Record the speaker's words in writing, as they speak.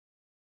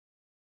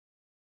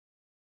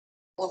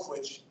of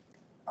which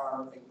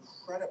are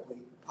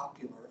incredibly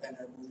popular and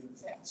are moving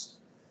fast.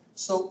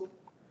 So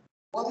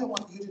what I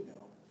want you to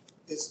know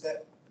is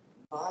that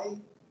my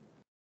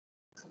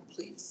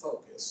complete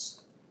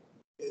focus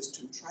is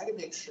to try to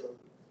make sure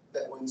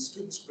that when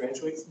students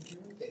graduate from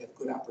here, they have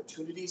good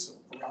opportunities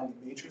around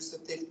the majors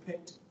that they've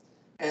picked,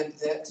 and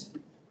that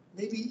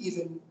maybe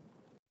even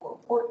more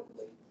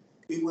importantly,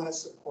 we want to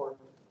support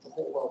the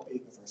whole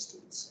well-being of our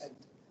students. And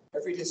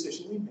every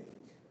decision we make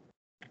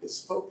is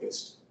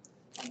focused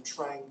on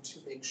trying to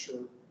make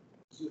sure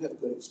you have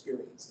good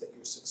experience, that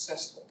you're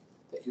successful,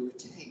 that you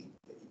retain,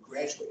 that you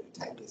graduate in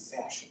a timely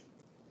fashion.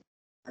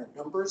 Our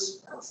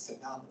numbers are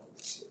phenomenal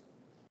this year.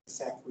 In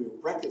fact, we were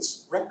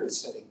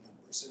record-setting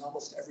numbers in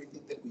almost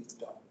everything that we've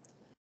done.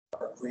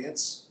 Our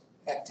grants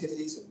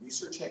activities and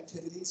research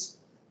activities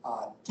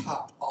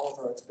topped all of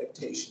our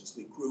expectations.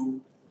 We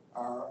grew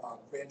our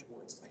grant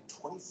awards by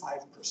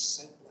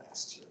 25%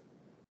 last year.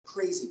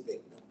 Crazy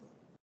big number.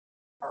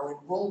 Our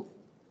enrollment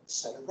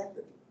set a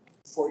record,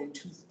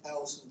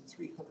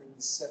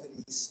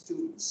 42,370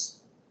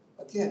 students.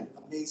 Again,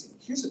 amazing.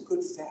 Here's a good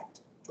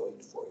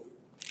factoid for you.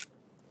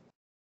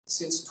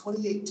 Since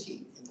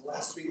 2018, in the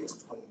last 3 years,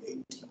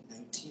 2018,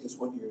 19 is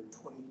 1 year,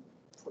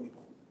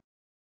 2021,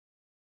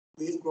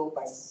 we have grown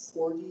by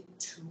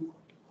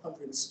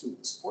 4,200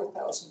 students,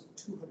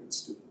 4,200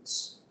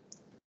 students.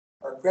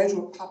 Our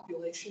graduate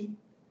population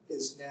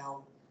is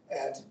now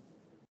at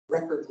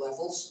record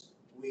levels.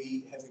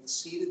 We have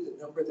exceeded the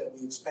number that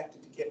we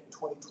expected to get in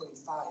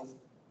 2025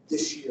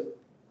 this year,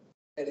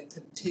 and it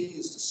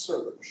continues to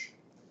surge.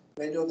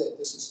 And I know that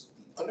this is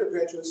the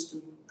undergraduate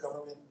student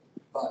government,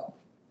 but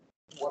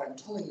what I'm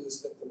telling you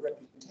is that the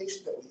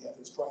reputation that we have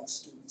is drawing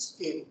students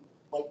in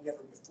like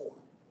never before.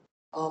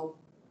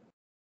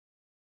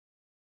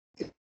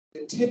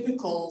 In a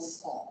typical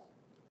fall,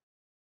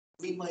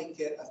 we might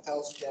get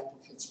 1,000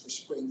 applicants for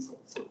spring for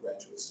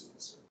graduate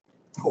students,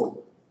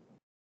 total.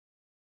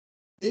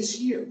 This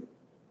year,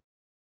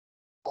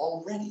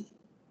 already,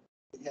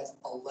 we have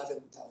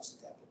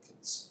 11,000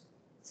 applicants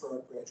for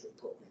our graduate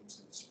programs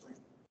in the spring.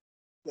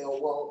 Now,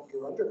 while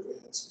you're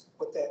undergrads,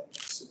 what that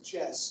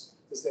suggests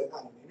is that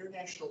on an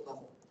international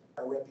level,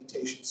 our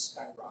reputation is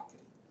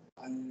skyrocketing.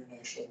 On an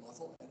international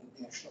level and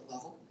a national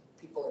level,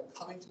 people are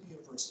coming to the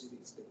university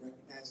because they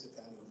recognize the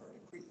value of our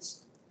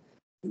degrees.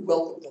 We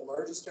welcomed the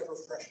largest ever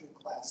freshman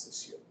class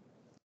this year.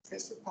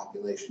 Transfer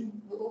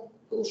population, a little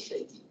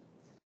shaky.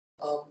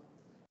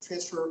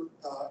 Transfer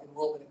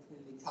enrollment in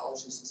community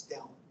colleges is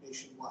down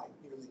nationwide,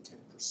 nearly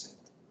 10%.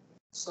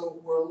 So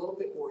we're a little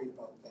bit worried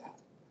about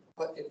that.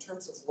 But in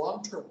terms of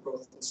long-term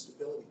growth and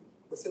stability,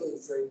 we're feeling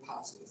very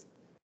positive.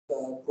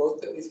 The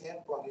growth that we've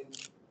had brought in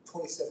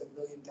 $27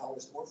 million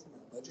more from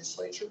our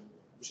legislature,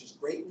 which is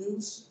great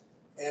news.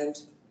 And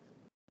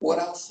what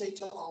I'll say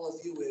to all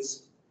of you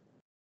is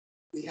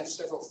we have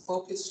several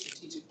focused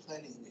strategic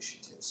planning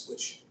initiatives,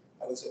 which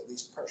I was at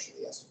least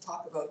partially asked to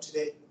talk about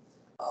today.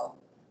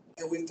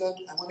 And we've done,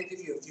 I want to give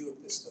you a view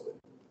of this though.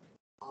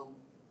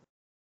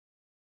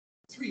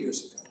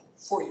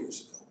 4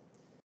 years ago,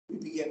 we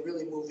began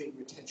really moving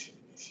retention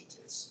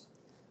initiatives.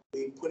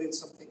 We put in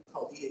something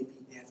called EAB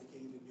Navigate, a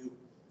new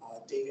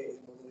data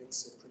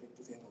analytics and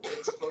predictive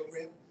analytics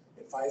program.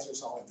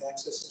 Advisors all have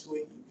access to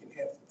it. You can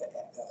have the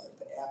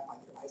app on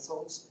your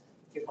iPhones.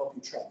 It can help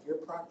you track your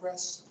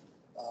progress,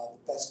 the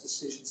best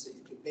decisions that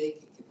you can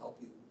make. It can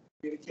help you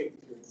communicate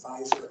with your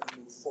advisor and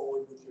move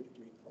forward with your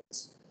degree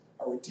plans.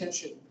 Our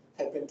retention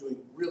had been doing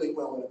really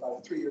well in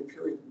about a 3-year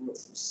period. We went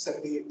from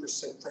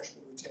 78%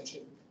 freshman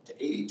retention to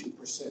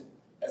 82%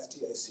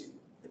 FDIC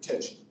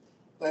retention.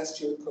 Last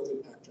year,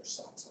 COVID knocked our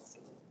socks off a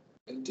little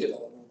and did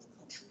all around the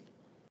country.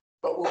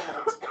 But we'll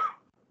have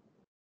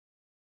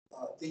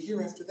the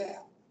year after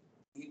that,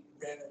 we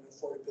ran an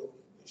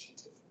affordability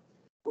initiative.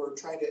 We're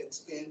trying to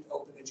expand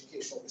open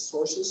educational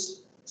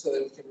resources so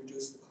that we can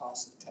reduce the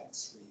cost of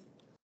tax-free.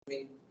 I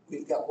mean,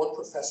 we've got one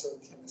professor in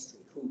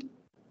chemistry who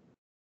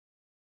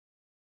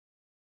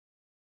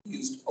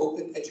used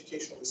open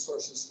educational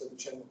resources for the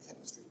general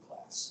chemistry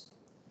class.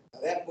 Now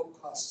that book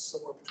costs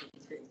somewhere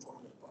between $300 and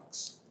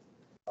 $400.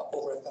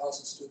 Over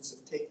 1,000 students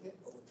have taken it.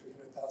 Over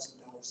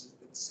 $300,000 has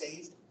been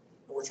saved.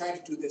 And we're trying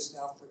to do this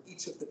now for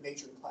each of the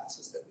major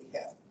classes that we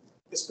have.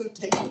 It's going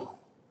to take a while.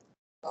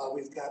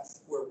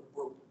 We're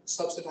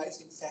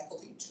subsidizing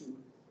faculty to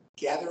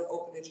gather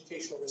open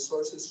educational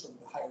resources from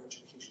the Higher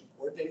Education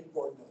Coordinating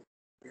Board and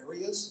other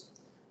areas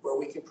where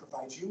we can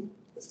provide you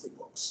with free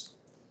books.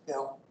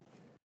 Now,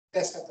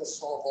 that's not going to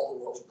solve all the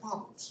world's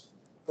problems,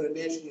 but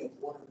imagine you have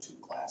 1 or 2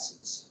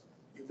 classes.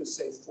 You could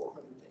save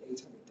 $400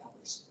 to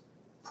 $800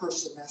 per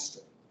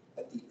semester.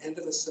 At the end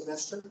of a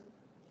semester,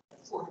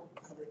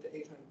 $400 to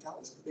 $800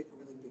 could make a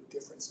really big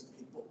difference in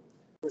people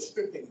who are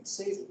stripping and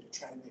saving to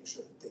try to make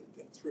sure that they can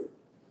get through.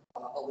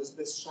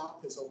 Elizabeth's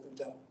shop has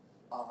opened up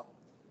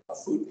a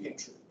food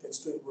pantry that's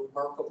doing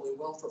remarkably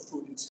well for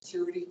food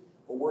insecurity.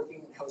 We're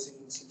working on housing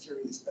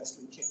insecurity as best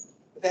we can.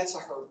 But that's a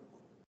hard one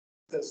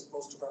because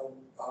most of our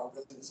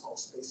residence hall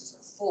spaces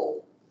are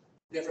full.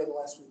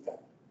 Nevertheless, we've got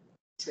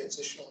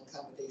transitional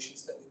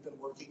accommodations that we've been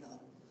working on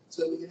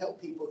so that we can help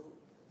people who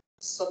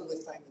suddenly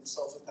find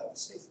themselves without a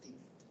safety net.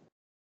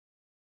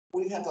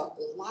 We have a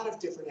lot of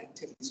different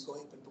activities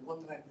going, but the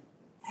one that I'm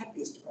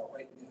happiest about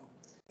right now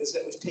is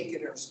that we've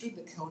taken our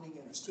student accounting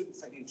and our student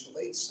financial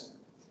aid center,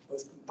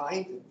 we've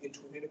combined them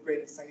into an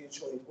integrated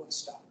financial aid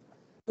one-stop.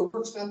 The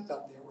work's not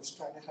done there. We're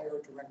trying to hire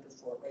a director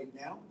for it right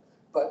now,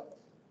 but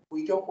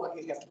we don't want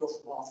you to have to go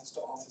from office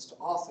to office to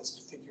office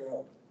to figure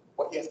out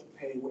what you have to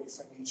pay, what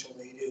your financial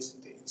aid is,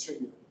 and to answer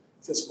your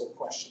fiscal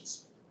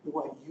questions. We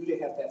want you to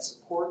have that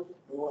support.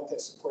 We want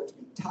that support to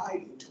be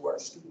tied into our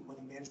Student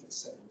Money Management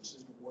Center, which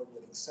is an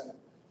award-winning center,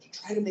 to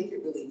try to make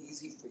it really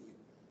easy for you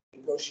to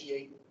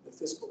negotiate the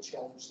fiscal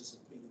challenges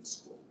of being in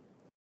school.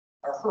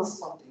 Our HERF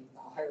funding,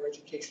 Higher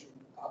Education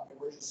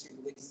Emergency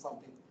Relief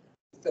Funding,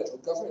 the federal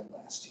government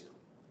last year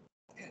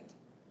and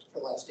for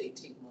the last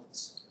 18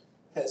 months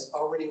has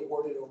already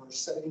awarded over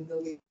 $70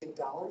 million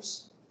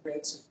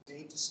grants and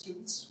aid to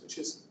students, which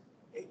is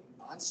a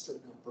monster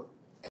number.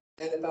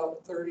 And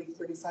about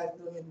 35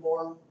 million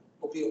more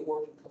will be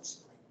awarded come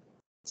spring.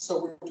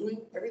 So we're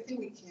doing everything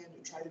we can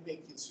to try to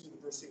make this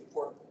university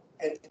affordable.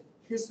 And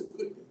here's the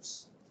good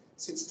news.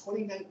 Since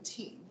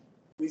 2019,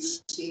 we've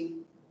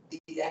seen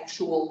the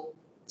actual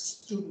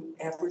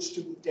average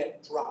student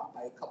debt drop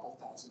by a couple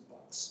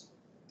 $1,000s.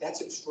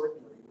 That's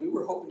extraordinary. We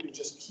were hoping to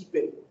just keep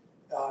it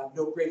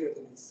no greater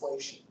than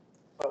inflation.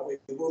 But we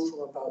moved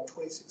from about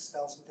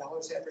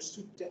 $26,000 average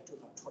student debt to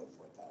about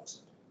 $24,000.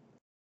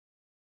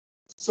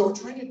 So we're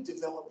trying to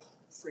develop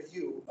for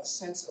you a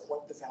sense of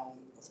what the value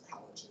of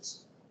college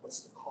is. What's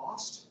the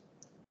cost?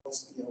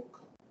 What's the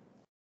outcome?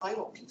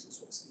 Final piece is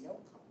what's the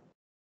outcome?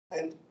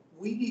 And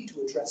we need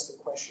to address the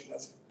question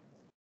of,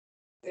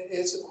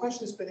 it's a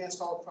question that's been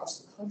asked all across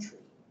the country,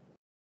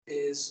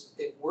 is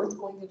it worth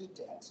going into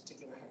debt to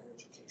get a higher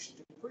education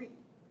degree?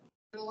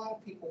 And a lot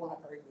of people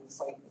want to argue and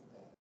fight with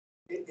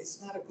that.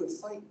 It's not a good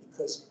fight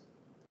because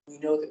we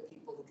know that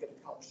people who get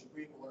a college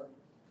degree will earn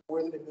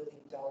more than $1 million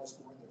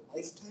more in their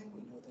lifetime.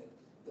 We know that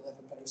you'll have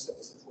a better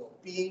sense of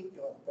well-being.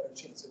 You'll have a better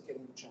chance of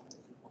getting the job that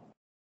you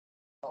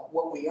want.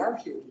 What we are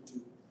here to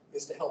do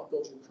is to help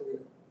build your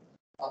career.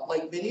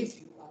 Like many of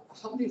you,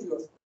 how many of you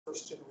are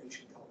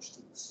first-generation college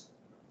students?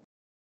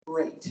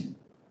 Great.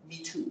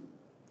 Me too.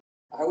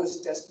 I was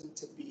destined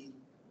to be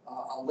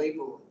a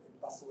laborer in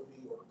Buffalo,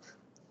 New York.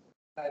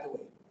 By the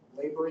way,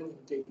 laboring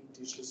and digging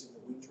ditches in the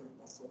winter in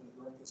Buffalo,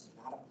 New York is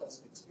not a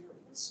pleasant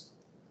experience.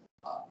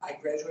 I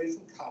graduated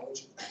from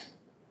college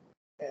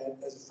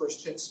and as a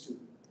first-gen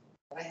student,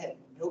 and I had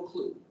no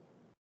clue,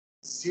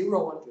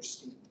 zero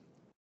understanding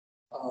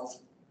of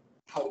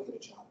how to get a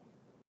job.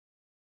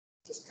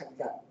 Just kind of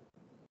got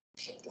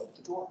shoved out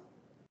the door.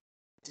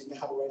 Didn't know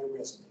how to write a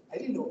resume. I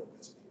didn't know what a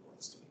resume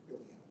was, to be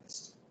really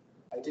honest.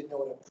 I didn't know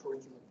what a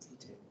curriculum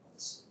vitae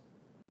was.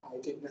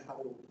 I didn't know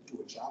how to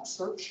do a job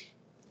search.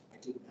 I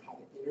didn't know how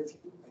to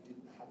interview. I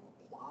didn't know how to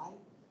apply.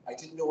 I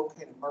didn't know what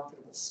kind of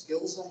marketable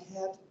skills I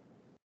had.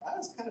 I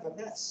was kind of a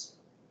mess.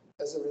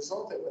 As a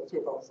result, I went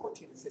through about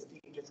 14 or 15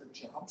 different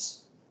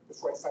jobs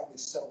before I finally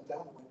settled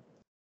down and went,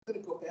 I'm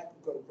going to go back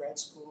and go to grad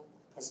school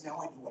because now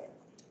I know what I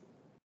want to do.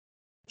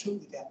 It took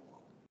me that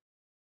long.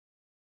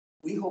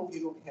 We hope you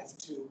don't have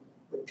to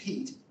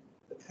repeat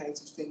the kinds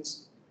of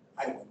things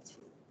I went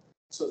through.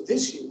 So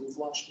this year, we've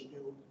launched a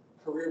new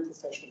career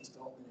professional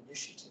development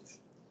initiative.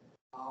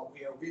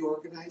 We are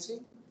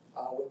reorganizing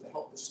with the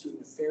help of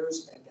student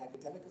affairs and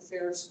academic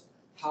affairs,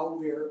 how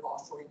we're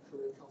offering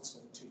career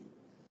counseling to you.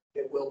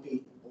 It will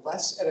be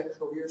less at a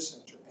career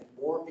center and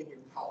more in your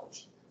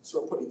college.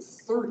 So we're putting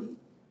 30,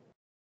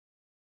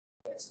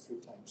 that's 3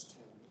 times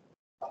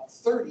 10,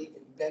 30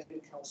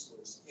 embedded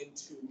counselors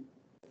into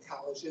the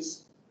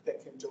colleges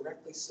that can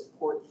directly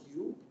support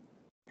you,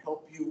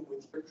 help you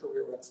with your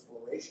career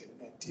exploration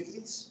and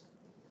activities.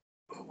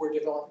 We're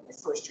developing a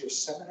first-year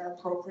seminar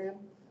program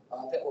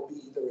that will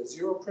be either a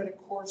 0-credit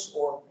course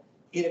or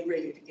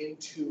integrated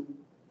into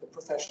the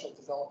professional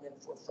development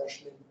for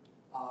freshmen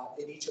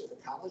in each of the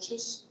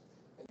colleges.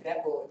 And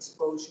that will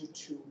expose you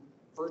to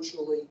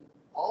virtually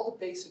all the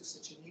basics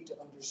that you need to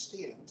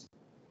understand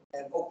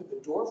and open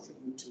the door for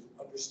you to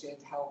understand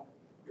how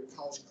your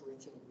college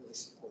curriculum really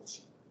supports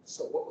you.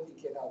 So what will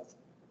you get out of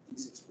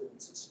these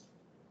experiences?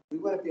 We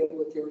want to be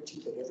able to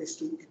guarantee that every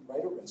student can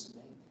write a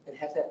resume and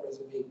have that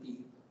resume be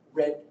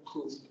read,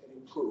 proofed,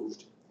 and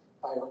improved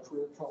by our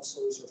career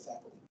counselors or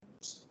faculty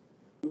members.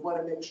 We want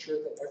to make sure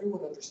that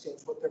everyone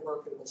understands what their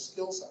marketable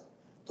skills are.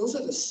 Those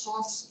are the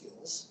soft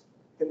skills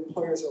that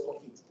employers are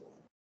looking for.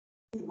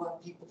 We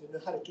want people to know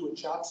how to do a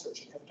job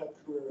search and have done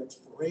career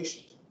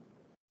exploration.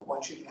 We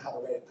want you to know how to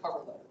write a cover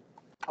letter,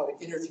 how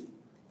to interview,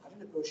 how to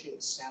negotiate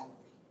a salary.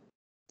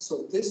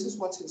 So this is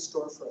what's in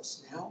store for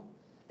us now,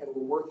 and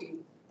we're working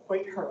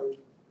quite hard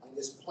on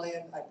this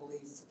plan. I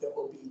believe that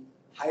we'll be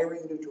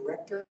hiring a new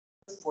director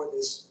for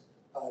this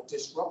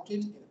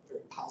disrupted, in a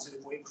very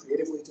positive way,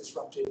 creatively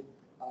disrupted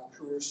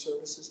career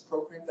services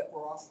program that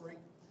we're offering.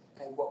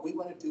 And what we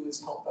want to do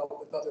is help out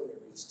with other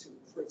areas too.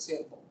 For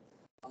example,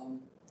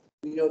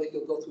 we know that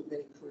you'll go through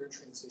many career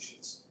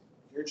transitions.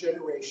 Your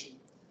generation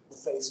will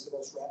face the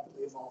most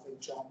rapidly evolving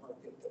job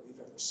market that we've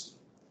ever seen.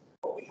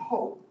 What we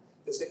hope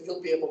is that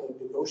you'll be able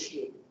to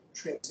negotiate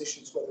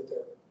transitions, whether they're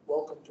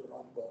welcomed or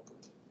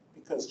unwelcomed,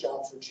 because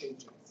jobs are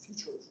changing. The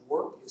future of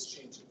work is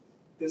changing.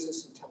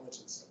 Business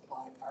intelligence,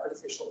 applying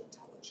artificial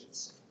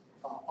intelligence,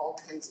 all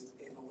kinds of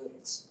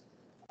analytics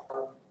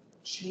are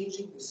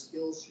changing the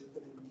skills you're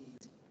going to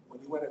need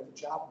when you enter the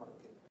job market.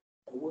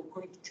 And we're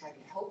going to try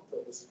to help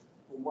those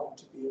who want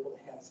to be able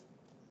to have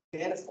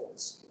manifold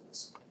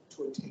skills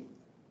to attain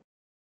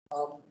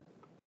them.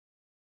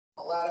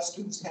 A lot of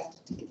students have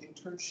to take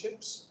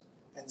internships,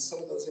 and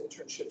some of those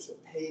internships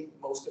are paid.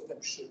 Most of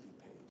them should be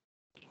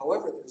paid.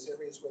 However, there's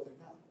areas where they're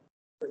not.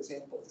 For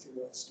example, if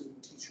you're a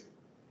student teacher,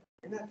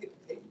 you're not getting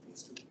paid to be a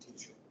student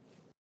teacher.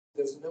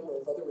 There's a number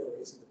of other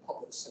areas in the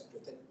public sector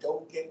that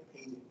don't get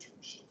paid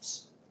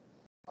internships.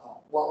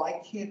 While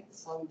I can't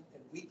fund,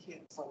 and we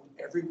can't fund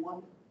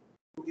everyone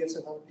who gets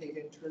an unpaid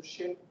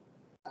internship,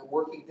 I'm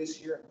working this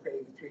year on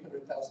creating a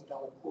 $300,000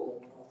 pool.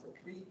 I'm going to offer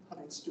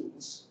 300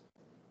 students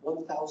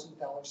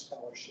 $1,000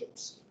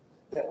 scholarships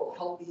that will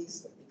help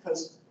ease them,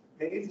 because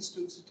many of the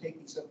students who take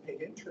these unpaid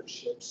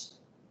internships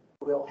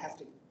will have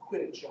to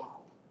quit a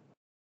job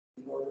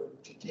in order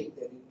to take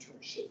that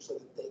internship so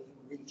that they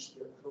can reach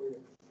their career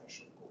and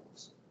professional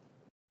goals.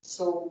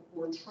 So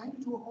we're trying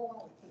to do a whole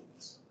lot of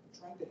things. We're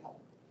trying to help.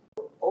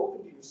 We're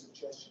open to your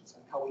suggestions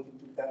on how we can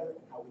do better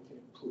and how we can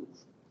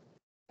improve.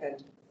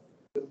 And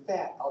with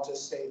that, I'll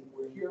just say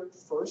we're here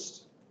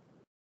first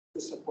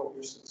to support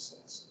your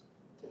success,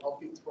 to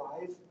help you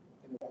thrive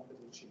in a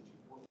rapidly changing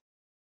world.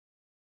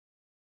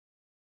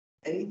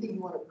 Anything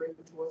you want to bring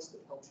to us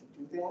that helps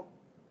you do that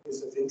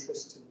is of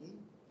interest to me,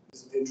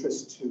 is of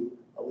interest to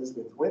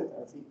Elizabeth Witt,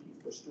 our VP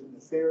for Student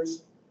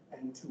Affairs,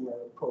 and to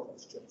our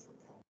Provost, Jennifer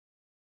Cowan.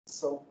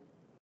 So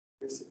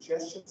your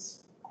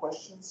suggestions,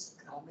 questions,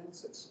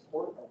 comments, and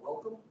support are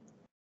welcome.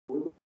 We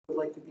would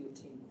like to be a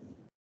team with you.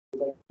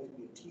 We'd like to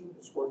be a team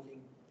that's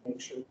working to make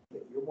sure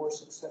that you're more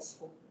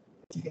successful,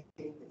 that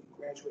you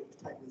graduate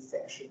in a timely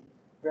fashion,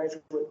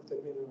 graduate with a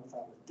minimum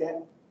amount of debt,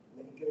 and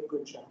then you get a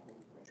good job when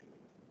you graduate.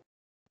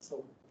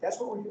 So that's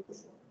what we're here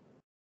for.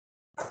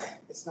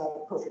 It's not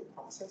a perfect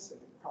process,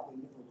 and it probably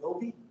never will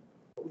be,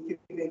 but we can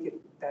make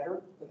it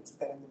better than it's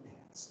been in the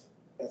past.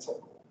 That's our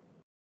goal.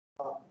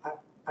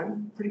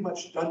 I'm pretty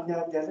much done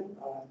now, Devon.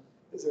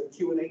 Is there a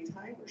Q&A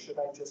time, or should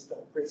I just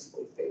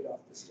gracefully fade off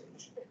the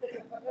stage?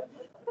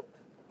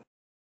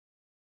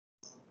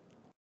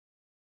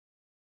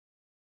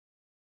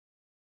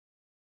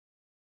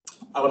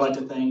 I would like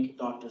to thank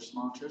Dr.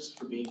 Smatresk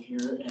for being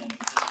here and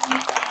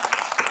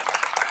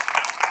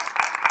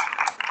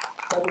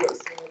by the way,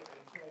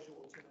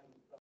 casual tonight.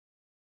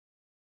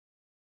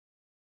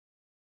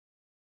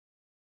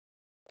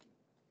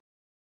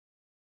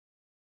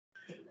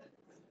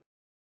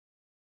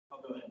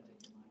 I'll go ahead and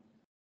take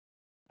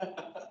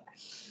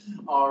the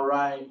mic. All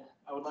right.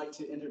 I would like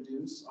to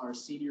introduce our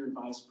Senior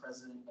Vice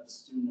President of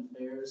Student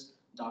Affairs,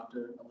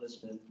 Dr.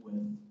 Elizabeth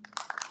Witt.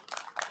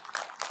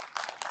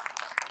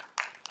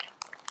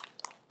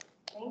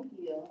 Thank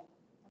you.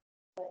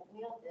 But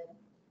Neal did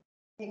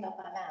pick up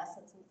my mask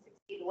since I'm 6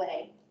 feet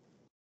away.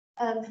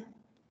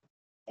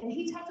 And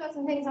he talked about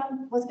some things I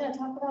was going to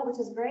talk about, which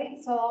is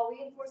great. So I'll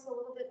reinforce a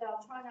little bit, but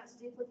I'll try not to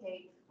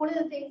duplicate. One of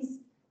the things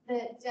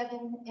that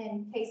Devon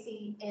and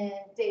Casey and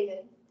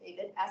David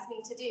asked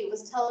me to do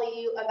was tell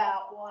you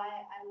about why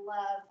I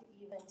love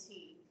UNT.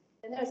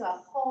 And there's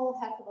a whole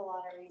heck of a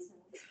lot of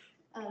reasons,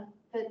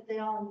 but they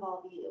all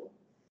involve you.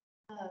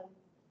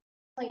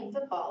 Playing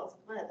football is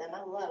one of them.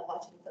 I love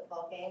watching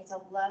football games. I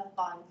love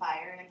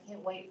Bonfire, and I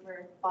can't wait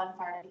for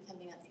Bonfire to be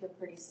coming up here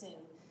pretty soon.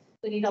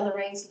 We need all the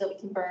rain so that we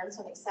can burn,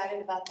 so I'm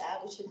excited about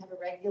that. We should have a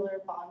regular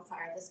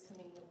bonfire this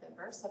coming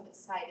November, so I'm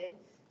excited.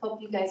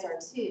 Hope you guys are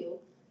too.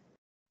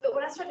 But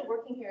when I started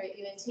working here at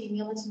UNT,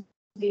 Neal mentioned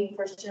being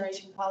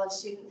first-generation college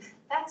student.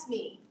 That's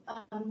me.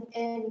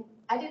 And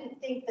I didn't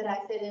think that I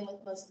fit in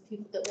with most of the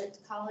people that went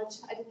to college.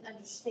 I didn't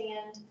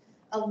understand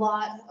a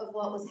lot of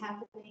what was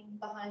happening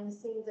behind the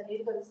scenes. I knew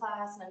to go to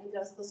class, and I knew that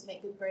I was supposed to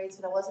make good grades,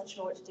 but I wasn't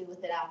sure what to do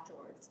with it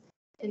afterwards.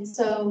 And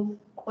so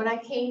when I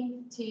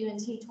came to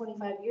UNT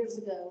 25 years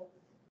ago,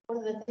 one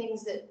of the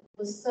things that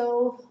was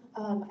so,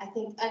 I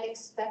think,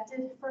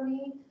 unexpected for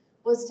me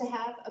was to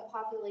have a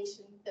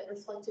population that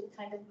reflected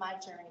kind of my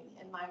journey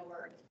and my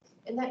work.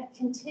 And that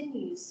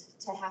continues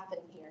to happen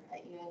here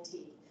at UNT.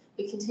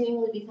 We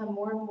continually become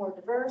more and more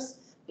diverse.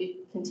 We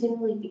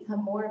continually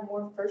become more and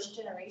more first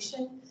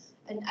generation.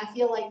 And I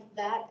feel like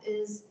that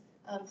is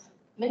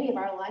many of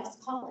our life's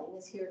calling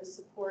is here to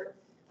support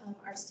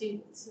our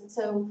students. And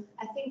so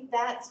I think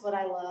that's what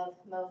I love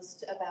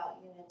most about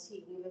UNT.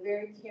 We have a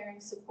very caring,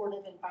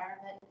 supportive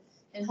environment,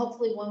 and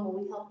hopefully one where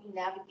we help you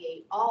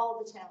navigate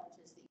all the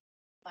challenges that you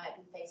might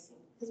be facing,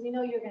 because we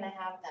know you're going to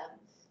have them.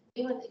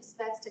 Anyone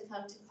expects to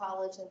come to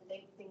college and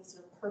think things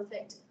are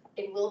perfect,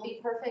 it will be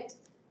perfect.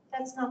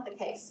 That's not the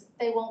case.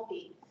 They won't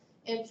be.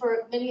 And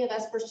for many of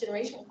us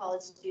first-generation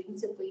college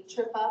students, if we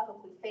trip up,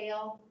 if we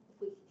fail,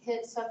 if we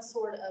hit some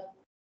sort of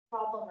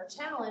problem or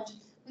challenge,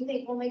 we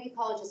think, well, maybe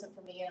college isn't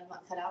for me and I'm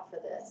not cut out for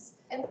this.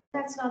 And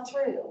that's not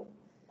true.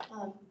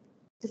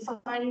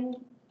 Defining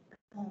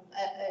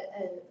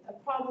a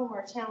problem or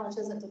a challenge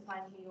doesn't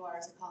define who you are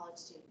as a college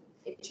student.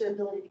 It's your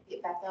ability to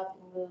get back up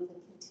and move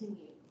and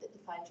continue that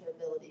defines your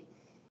ability.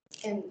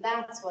 And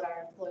that's what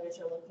our employers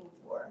are looking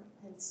for.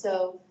 And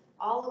so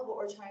all of what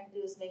we're trying to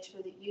do is make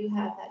sure that you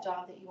have that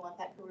job that you want,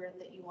 that career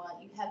that you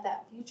want, you have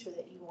that future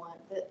that you want,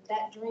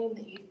 that dream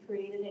that you've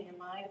created in your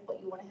mind of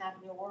what you want to have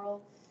in your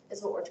world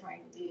is what we're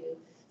trying to do.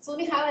 So let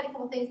me highlight a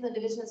couple things in the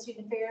Division of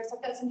Student Affairs.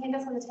 I've got some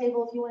handouts on the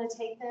table if you want to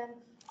take them.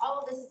 All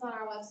of this is on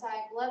our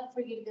website. Love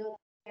for you to go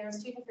there,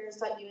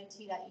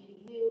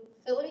 studentaffairs.unt.edu.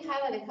 So let me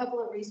highlight a couple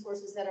of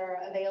resources that are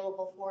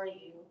available for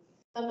you.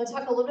 I'm going to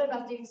talk a little bit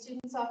about the Dean of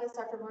Students Office.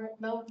 Dr.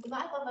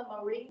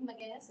 Maureen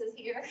McGinnis is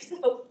here.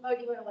 So,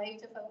 do you want to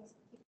wave to folks?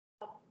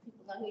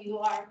 People know who you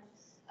are.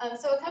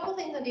 So a couple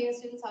things in the Dean of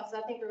Students Office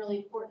I think are really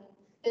important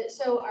that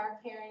show our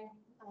caring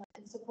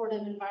and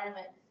supportive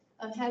environment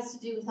has to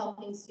do with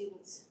helping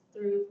students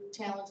through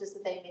challenges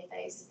that they may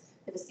face.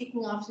 They have a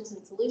Seeking Options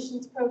and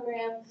Solutions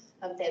program.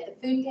 They have the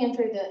food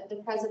pantry that the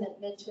president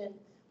mentioned.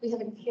 We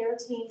have a care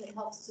team that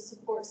helps to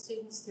support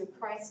students through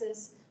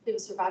crisis. We have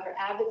a survivor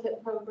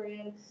advocate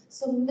program.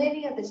 So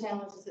many of the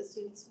challenges that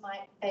students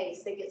might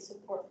face, they get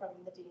support from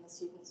the Dean of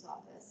Students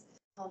Office.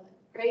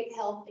 Great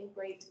help and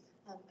great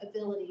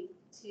ability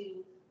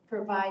to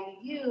provide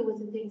you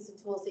with the things and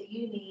tools that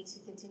you need to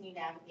continue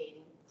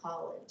navigating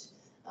college.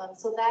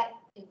 So that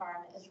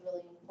environment is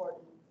really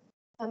important.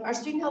 Our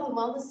Student Health and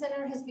Wellness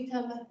Center has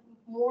become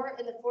more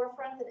in the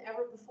forefront than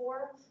ever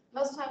before.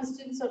 Most times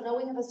students don't know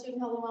we have a Student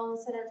Health and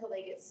Wellness Center until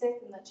they get sick,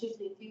 and that's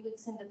usually a few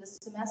weeks into the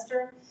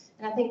semester.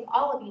 And I think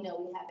all of you know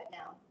we have it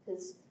now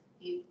because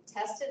you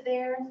tested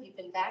there, you've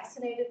been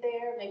vaccinated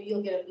there, maybe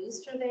you'll get a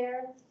booster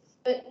there.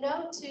 But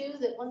know too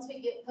that once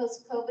we get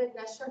post-COVID, and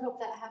I sure hope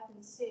that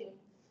happens soon,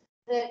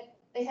 that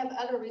they have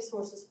other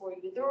resources for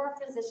you. There are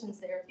physicians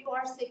there. If you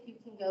are sick, you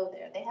can go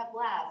there. They have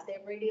labs, they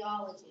have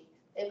radiology,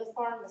 they have a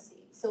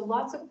pharmacy. So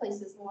lots of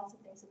places, lots of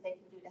things that they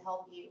can do to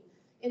help you.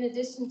 In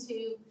addition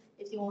to,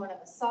 if you want a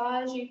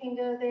massage, you can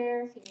go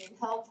there. If you need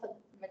help from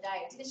a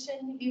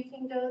dietitian, you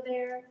can go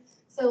there.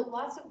 So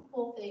lots of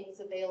cool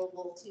things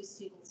available to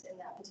students in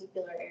that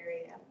particular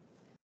area.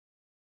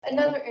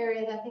 Another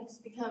area that I think has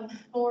become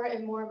more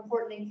and more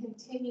important and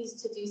continues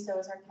to do so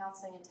is our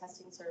counseling and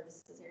testing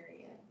services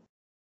area.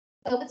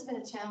 COVID's been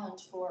a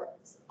challenge for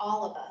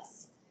all of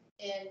us,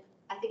 and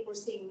I think we're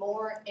seeing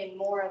more and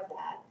more of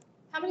that.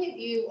 How many of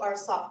you are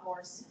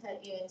sophomores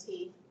at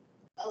UNT?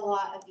 A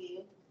lot of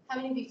you. How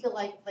many of you feel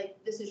like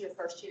this is your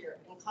first year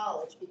in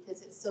college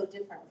because it's so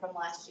different from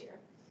last year?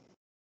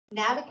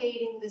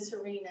 Navigating this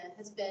arena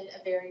has been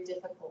a very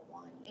difficult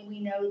one, and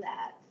we know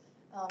that.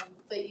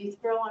 But you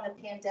throw on a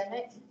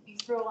pandemic, you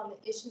throw on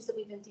the issues that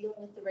we've been dealing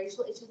with, the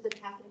racial issues that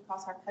happen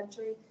across our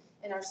country,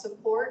 and our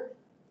support,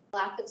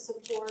 lack of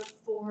support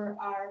for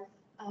our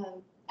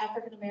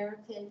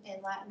African-American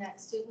and Latinx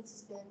students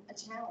has been a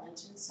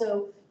challenge. And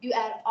so you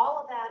add all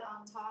of that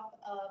on top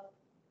of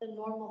the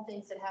normal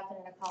things that happen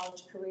in a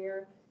college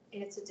career,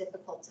 and it's a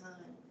difficult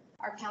time.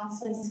 Our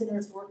counseling center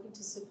is working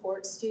to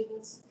support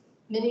students.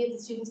 Many of the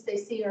students they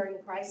see are in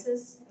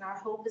crisis, and our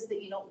hope is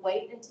that you don't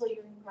wait until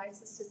you're in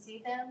crisis to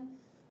see them.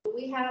 But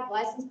we have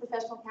licensed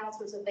professional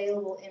counselors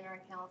available in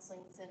our counseling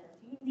center.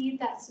 If you need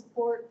that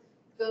support,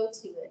 go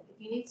to it. If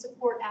you need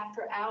support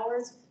after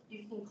hours,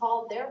 you can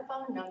call their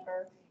phone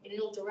number, and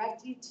it'll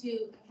direct you to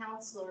a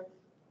counselor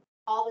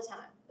all the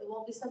time. It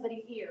won't be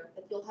somebody here,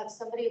 but you'll have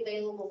somebody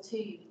available to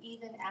you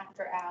even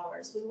after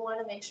hours. We want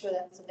to make sure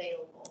that's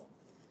available,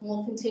 and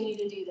we'll continue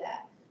to do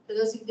that. For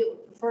those of you that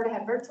would prefer to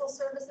have virtual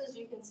services,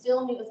 you can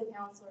still meet with a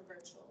counselor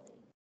virtually.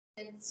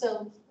 And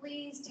so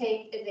please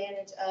take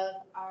advantage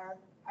of our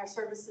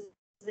services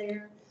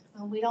there.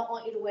 We don't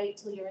want you to wait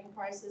until you're in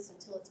crisis,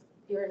 until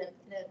you're in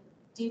a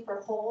deeper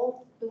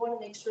hole. We want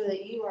to make sure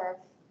that you are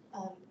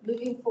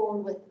moving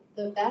forward with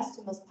the best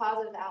and most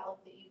positive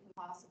outlook that you can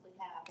possibly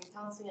have. And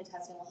counseling and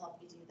testing will help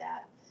you do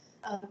that.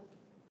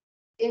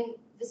 In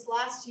this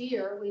last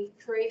year, we've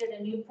created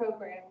a new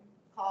program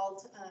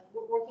called,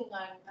 we're working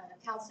on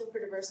counseling for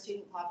diverse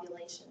student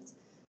populations.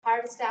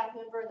 Hired a staff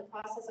member, in the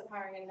process of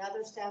hiring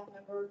another staff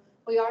member.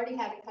 We already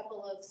had a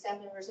couple of staff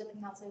members in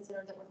the counseling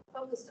center that were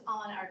focused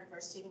on our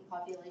diverse student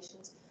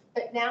populations.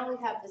 But now we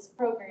have this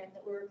program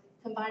that we're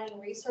combining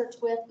research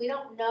with. We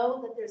don't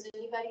know that there's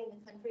anybody in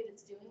the country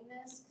that's doing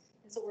this.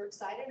 And so we're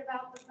excited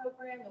about the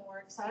program, and we're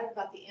excited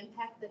about the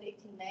impact that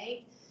it can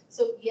make.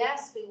 So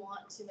yes, we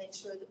want to make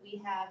sure that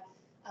we have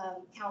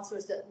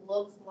counselors that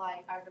look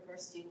like our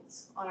diverse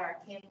students on our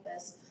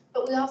campus,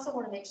 but we also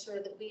want to make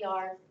sure that we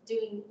are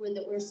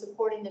that we're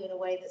supporting them in a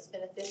way that's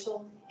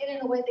beneficial and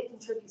in a way that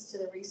contributes to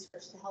the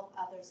research to help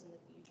others in the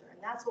future. And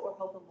that's what we're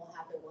hoping will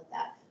happen with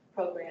that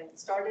program. It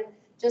started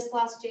just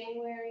last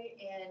January,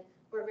 and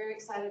we're very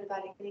excited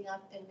about it getting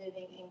up and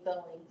moving and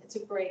going. It's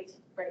a great,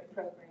 great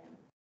program.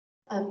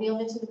 Neal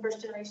mentioned the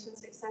First Generation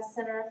Success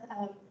Center.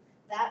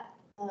 That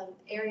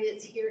area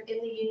is here in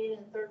the Union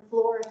and 3rd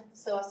floor.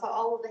 So I saw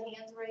all of the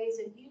hands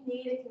raised. If you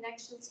need a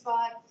connection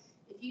spot,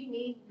 if you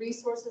need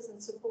resources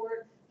and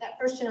support, that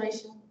First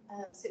Generation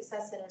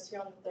Success Center is here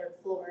on the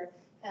 3rd floor.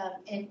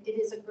 And it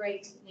is a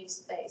great new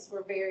space.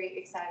 We're very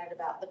excited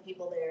about the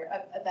people there,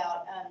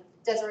 about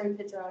Desiree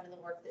Padron and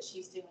the work that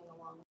she's doing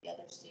along with the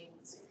other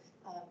students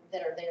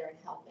that are there and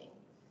helping.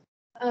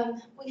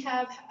 We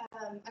have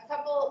a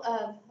couple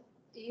of,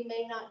 you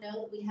may not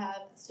know that we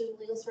have student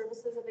legal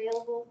services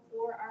available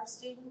for our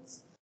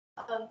students.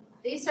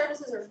 These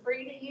services are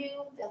free to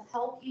you. They'll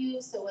help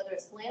you. So whether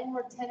it's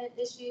landlord-tenant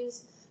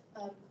issues,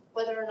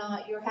 whether or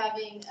not you're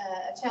having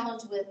a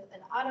challenge with an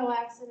auto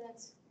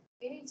accident,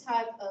 any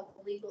type of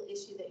legal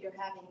issue that you're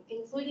having,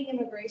 including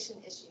immigration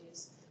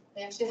issues.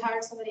 We actually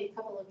hired somebody a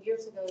couple of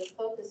years ago to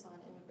focus on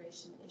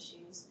immigration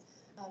issues.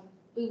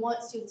 We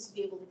want students to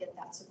be able to get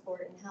that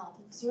support and help.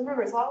 Because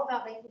remember, it's all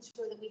about making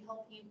sure that we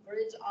help you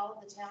bridge all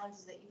of the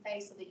challenges that you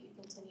face so that you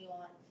continue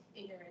on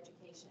in your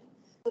education.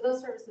 So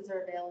those services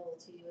are available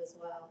to you as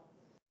well.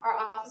 Our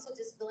Office of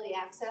Disability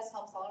Access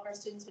helps all of our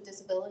students with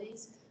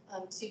disabilities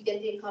to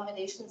get the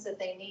accommodations that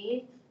they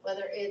need,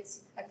 whether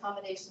it's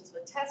accommodations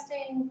with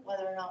testing,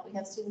 whether or not we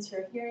have students who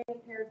are hearing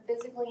impaired,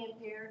 physically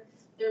impaired.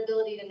 Their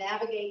ability to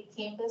navigate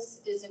campus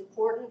is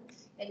important,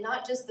 and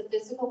not just the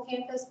physical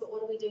campus, but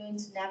what are we doing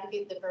to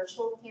navigate the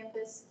virtual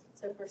campus?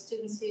 So for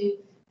students who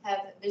have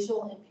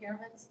visual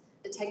impairments,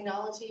 the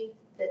technology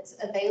that's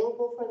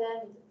available for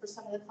them for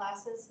some of the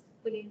classes,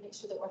 we need to make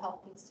sure that we're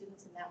helping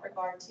students in that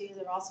regard too.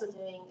 They're also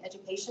doing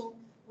education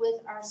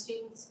with our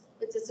students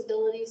with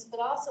disabilities, but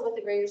also with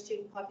the greater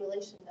student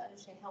population to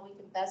understand how we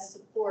can best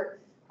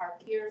support our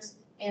peers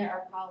and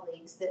our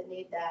colleagues that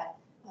need that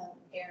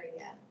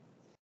area.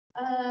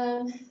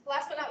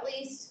 Last but not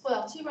least,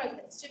 well, Student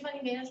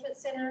Money Management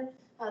Center.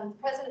 The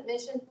president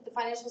mentioned the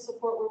financial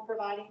support we're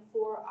providing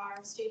for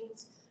our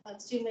students.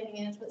 Student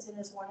Money Management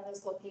Center is one of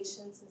those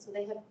locations, and so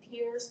they have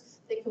peers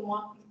that can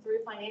walk you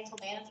through financial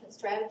management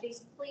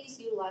strategies. Please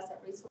utilize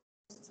that resource.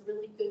 It's a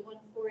really good one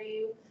for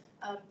you,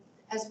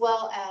 as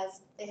well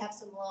as they have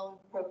some loan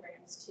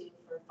programs too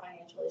for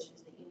financial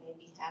issues that you may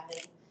be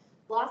having.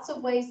 Lots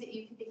of ways that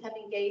you can become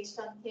engaged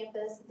on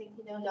campus. I think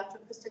you know Dr.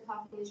 Krista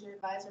Coffey is your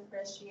advisor for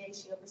SGA.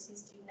 She oversees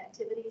student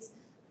activities.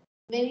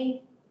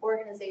 Many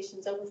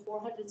organizations, over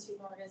 400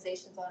 student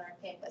organizations on our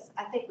campus.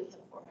 I think we have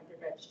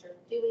 400 registered,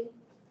 do we?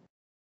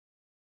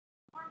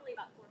 Normally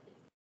about 450.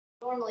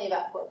 Normally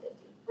about 450.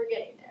 We're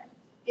getting there.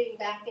 Getting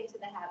back into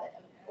the habit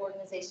of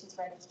organizations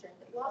registering.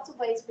 But lots of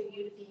ways for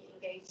you to be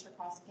engaged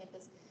across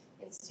campus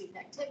in student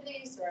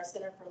activities through our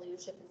Center for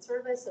Leadership and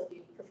Service. So if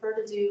you prefer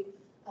to do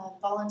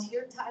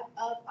volunteer type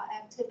of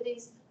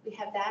activities, we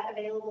have that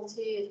available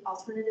to you.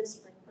 Alternative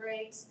spring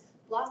breaks.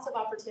 Lots of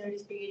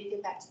opportunities for you to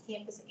get back to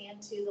campus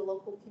and to the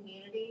local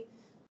community.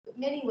 But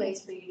many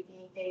ways for you to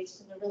be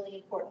engaged, and they're really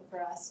important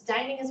for us.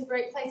 Dining is a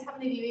great place. How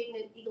many of you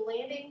eaten at Eagle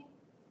Landing?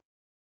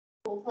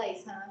 Cool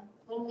place, huh?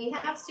 When we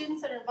have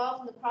students that are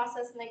involved in the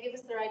process and they give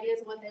us their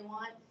ideas of what they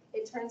want,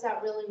 it turns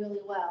out really,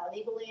 really well. And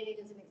Eagle Landing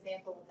is an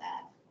example of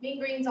that. Mean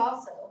Greens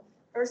also,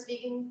 first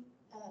vegan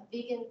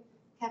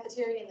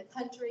cafeteria in the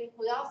country.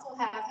 We also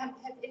have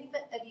any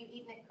of you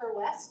eaten at Kerr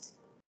West?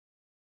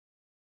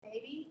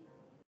 Maybe.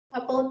 A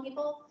couple of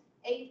people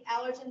ate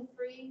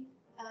allergen-free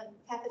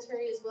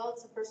cafeteria as well.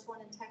 It's the first one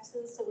in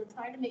Texas. So we're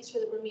trying to make sure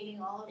that we're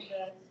meeting all of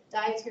the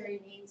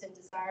dietary needs and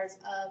desires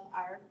of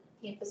our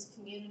campus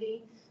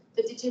community.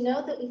 But did you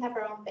know that we have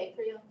our own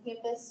bakery on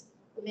campus?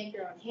 We make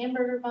our own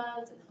hamburger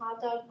buns and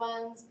hot dog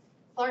buns.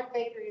 Clark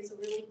Bakery is a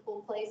really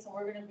cool place, and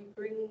we're going to be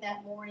bringing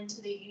that more into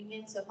the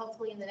Union. So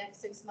hopefully in the next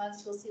 6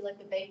 months, you'll see like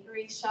a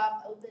bakery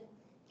shop open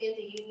in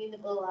the Union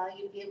that will allow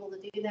you to be able to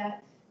do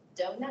that.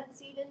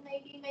 Donuts even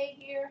may be made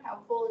here. How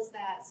cool is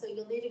that? So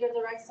you'll need to go to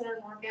the rec center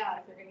and work out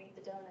if you're going to eat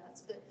the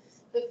donuts. But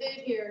the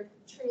food here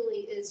truly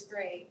is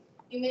great.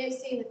 You may have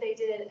seen that they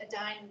did a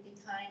Dine and Be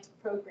Kind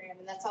program,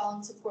 and that's all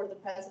in support of the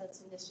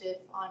President's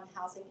initiative on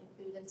housing and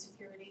food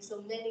insecurity.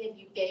 So many of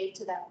you gave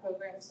to that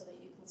program so that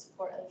you can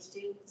support other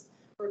students.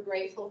 We're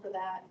grateful for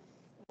that.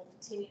 And we'll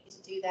continue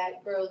to do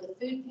that, grow the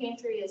food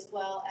pantry as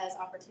well as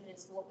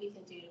opportunities for what we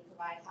can do to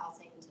provide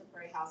housing and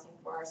temporary housing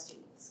for our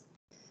students.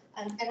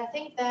 And I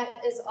think that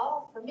is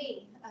all for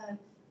me.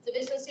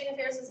 Division of Student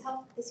Affairs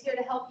is here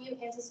to help you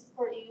and to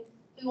support you.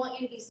 We want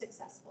you to be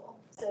successful.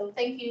 So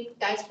thank you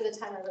guys for the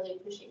time. I really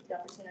appreciate the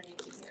opportunity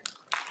to be here.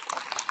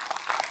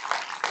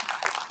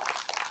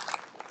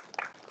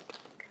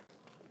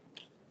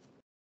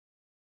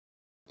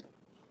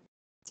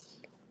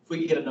 If we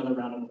could get another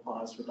round of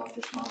applause for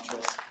Dr.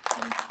 Smatresk.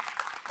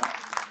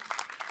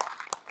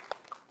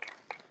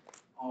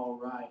 All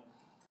right.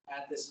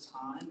 At this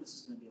time, this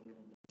is going to be a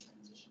little bit of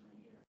transition right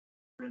here.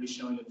 We're going to be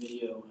showing a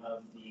video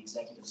of the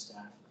executive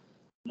staff.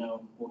 You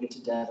know, we'll get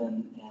to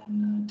Devon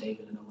and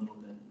David in a little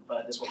bit,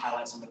 but this will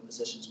highlight some of the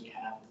positions we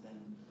have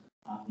within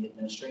the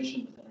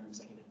administration, within our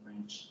executive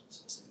branch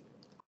specifically.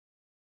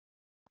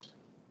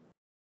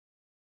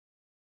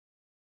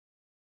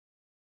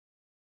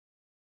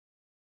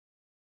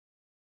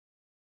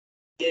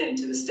 Again,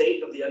 to the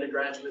state of the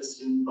undergraduate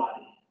student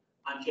body.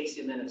 I'm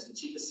Jimenez, the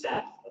Chief of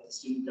Staff of the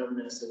Student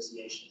Government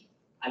Association.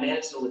 I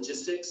manage the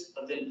logistics,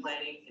 event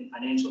planning, and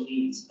financial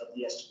needs of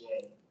the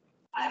SGA.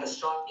 I have a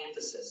strong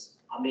emphasis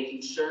on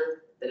making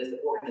sure that if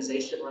the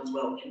organization runs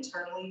well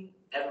internally,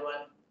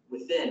 everyone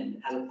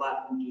within has a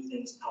platform to do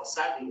things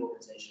outside the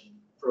organization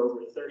for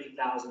over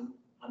 30,000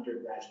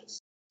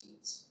 undergraduate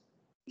students.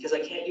 Because I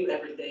can't do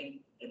everything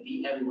and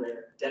be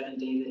everywhere, Devon and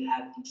David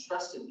have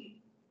entrusted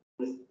me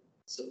with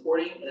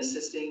supporting and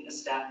assisting a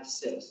staff of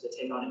 6 that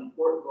take on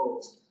important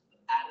roles of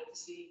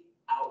advocacy,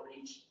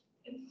 outreach,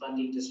 and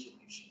funding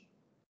distribution.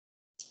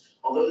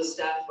 Although the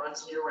staff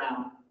runs me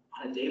around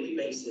on a daily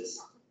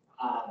basis,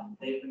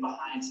 they've been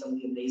behind some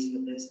of the amazing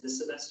events this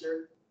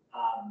semester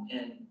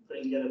and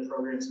putting together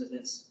programs and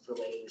events for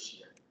later this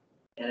year.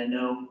 And I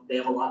know they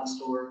have a lot in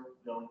store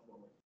going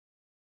forward.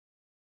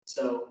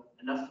 So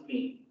enough from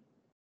me.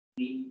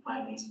 Meet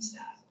my amazing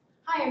staff.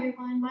 Hi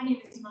everyone, my name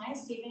is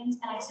Jimenez,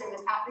 and I serve as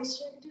Outreach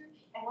Director,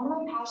 and one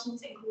of my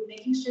passions include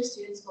making sure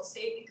students feel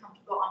safe and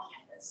comfortable on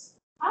campus.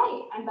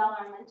 Hi, I'm Bella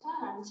Armenta,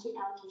 and I'm the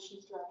Student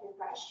Allocations Director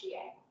for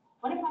SGA.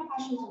 One of my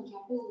passions on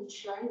campus is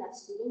ensuring that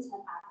students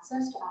have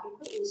access to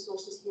adequate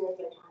resources here at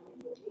their time of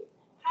need.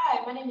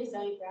 Hi, my name is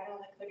Zoe Brad. I'm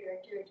the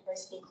Co-Director of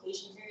Diversity and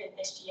Inclusion here at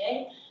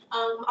SGA.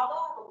 Although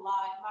I have a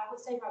lot, I would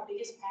say my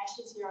biggest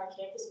passions here on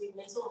campus would be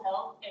mental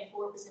health and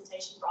full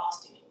representation for all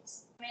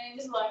students. My name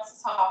is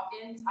Alexis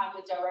Hopkins. I'm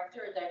the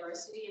Director of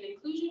Diversity and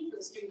Inclusion for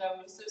the Student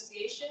Government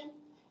Association.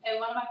 And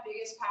one of my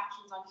biggest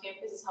passions on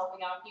campus is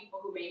helping out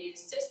people who may need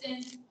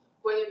assistance,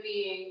 whether it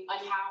be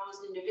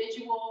unhoused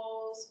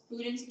individuals,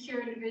 food insecure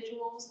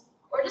individuals,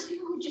 or just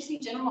people who just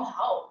need general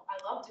help. I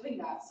love doing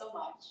that so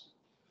much.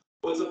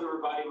 What's up,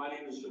 everybody? My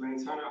name is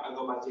Jermaine Turner. I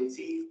go by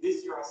JT.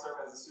 This year, I serve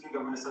as the Student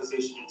Government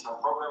Association Intern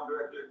Program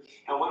Director.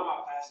 And one of my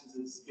passions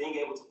is being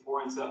able to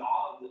pour into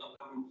all of the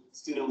upcoming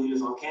student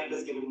leaders on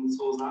campus, giving them the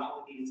tools not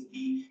only needed to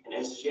be an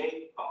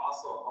SGA, but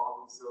also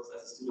evolve themselves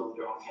as a student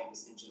leader on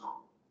campus in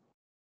general.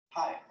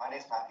 Hi, my name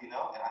is Matthew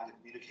No, and I'm the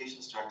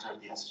Communications Director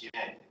of the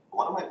SGA.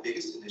 One of my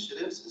biggest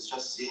initiatives is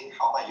just seeing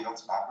how my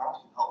UX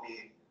background can help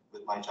me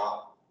with my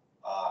job.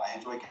 I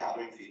enjoy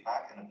gathering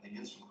feedback and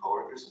opinions from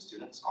coworkers and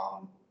students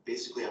on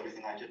basically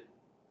everything I did.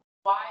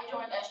 Why I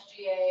joined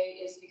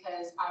SGA is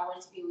because I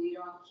wanted to be a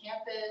leader on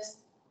campus.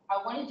 I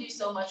want to do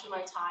so much of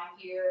my time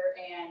here,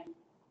 and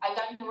I've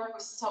gotten to work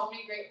with so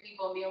many great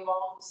people and be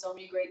involved with so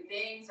many great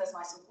things as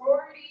my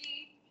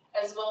sorority,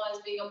 as well as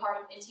being a part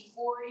of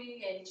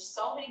NT40 and just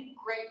so many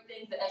great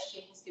things that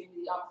SGA has given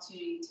me the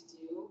opportunity to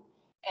do.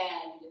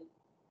 And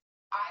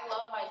I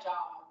love my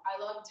job.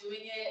 I love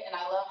doing it, and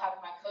I love having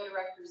my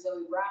co-director,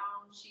 Zoe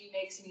Brown. She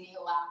makes me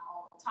laugh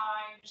all the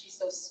time. She's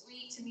so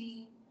sweet to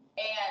me.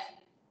 And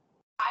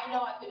I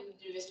know I couldn't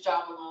do this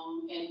job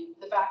alone, and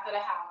the fact that I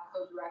have a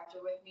co-director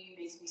with me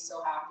makes me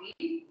so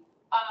happy.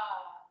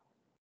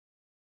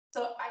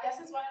 So I guess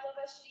that's why I love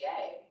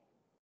SGA.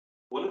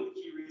 One of the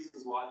key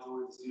reasons why I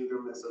joined the Student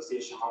Government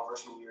Association my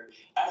freshman year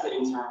as an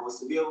intern was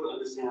to be able to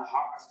understand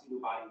how our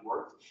student body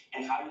worked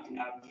and how you can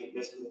advocate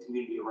best for the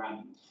community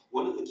around you.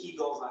 One of the key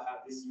goals I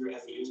have this year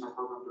as the intern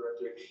program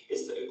director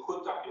is to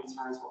equip our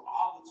interns with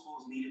all the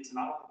tools needed to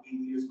not only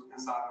be leaders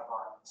inside of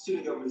our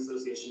Student Government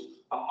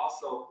Association, but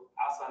also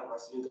outside of our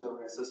Student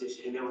Government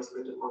Association in their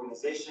respective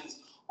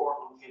organizations or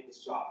on campus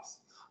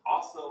jobs.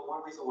 Also,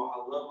 one reason why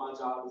I love my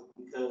job is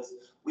because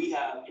we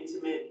have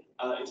intimate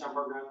intern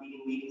program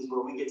meetings where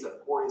we get to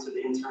pour into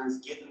the interns,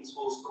 give them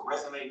tools for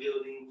resume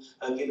building,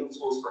 give them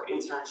tools for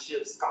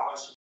internships,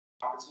 scholarship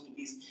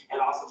opportunities,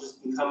 and also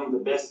just becoming the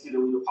best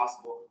student leader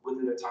possible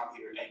within their time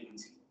here at UNT.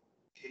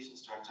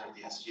 Communications Director of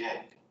the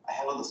SGA. I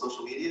handle the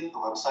social media, the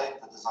website,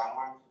 the design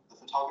work, the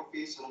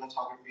photography,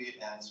 cinematography,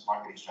 and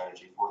marketing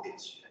strategy for the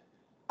SGA.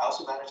 I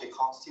also manage a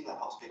comms team that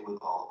helps me with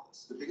all of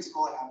this. The biggest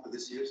goal I have for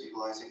this year is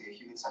utilizing a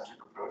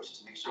human-centric approach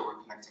to make sure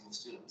we're connecting with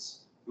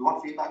students. We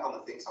want feedback on the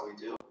things that we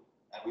do,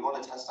 and we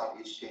want to test out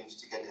each change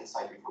to get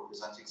insight before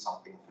presenting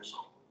something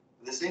official.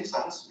 In the same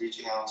sense,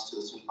 reaching out to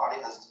the student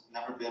body has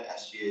never been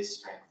SGA's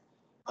strength,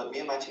 but me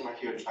and my team are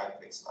here to try to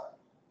fix that.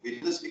 We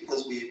do this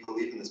because we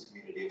believe in this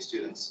community of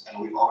students,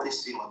 and we've already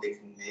seen what they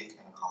can make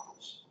and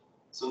accomplish.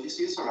 So if you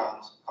see us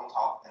around, come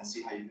talk and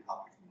see how you can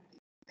help your community.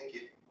 Thank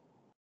you.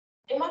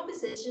 In my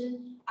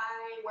position,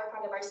 I work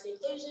on diversity and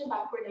inclusion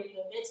by coordinating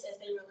events as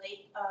they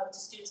relate to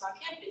students on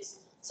campus.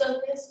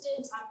 So for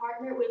instance, I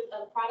partnered with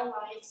Pride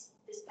Alliance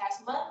this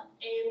past month,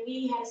 and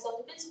we had a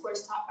self-defense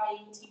course taught by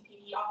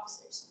UNT-PD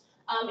officers.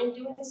 In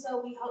doing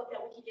so, we hope that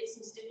we can get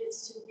some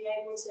students to be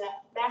able to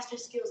master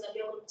skills that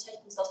be able to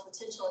protect themselves from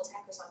potential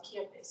attackers on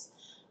campus.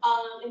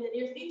 In the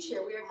near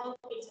future, we are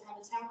hoping to have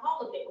a town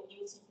hall event with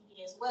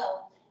UNT-PD as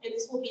well. And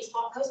this will be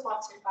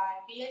co-sponsored by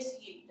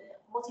BSU, the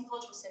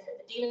Multicultural Center,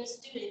 the Dean of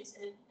Students,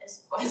 and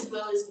as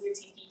well as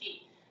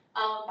UNT-PD.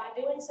 By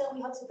doing so,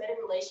 we hope to better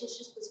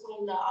relationships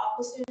between the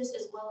officers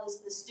as well as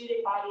the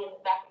student body and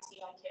the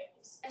faculty on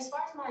campus. As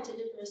far as my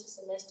agenda for this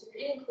semester,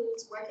 it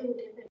includes working with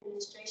different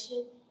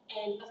administration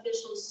and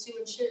officials to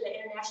ensure that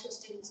international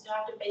students don't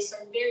have to face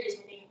certain barriers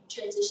when they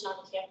transition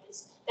on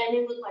campus. That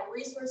may look like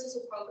resources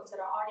or programs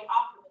that are already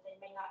offered, but they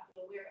may not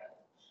be aware of.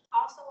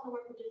 I also want to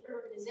work with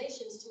different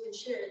organizations to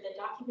ensure that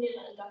documented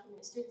and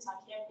undocumented students on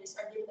campus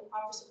are given the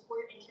proper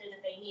support and care that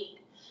they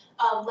need.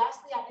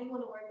 Lastly, I do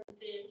want to work with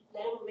the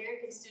Native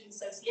American Student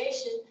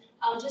Association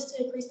just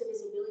to increase the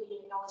visibility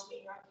and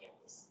acknowledgement here on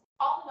campus.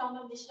 All in all,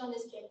 my mission on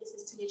this campus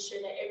is to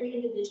ensure that every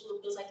individual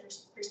feels like their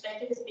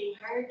perspective is being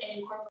heard and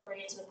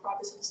incorporated into the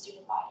progress of the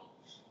student body.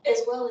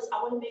 As well as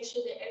I want to make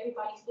sure that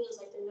everybody feels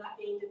like they're not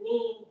being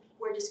demeaned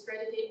or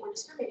discredited or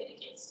discriminated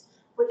against.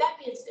 With that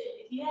being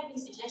said, if you have any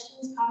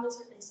suggestions, comments,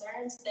 or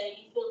concerns that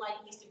you feel like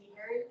needs to be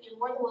heard, you're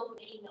more than welcome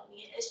to email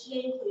me at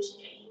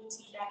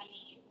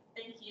sgainclusion@unt.edu.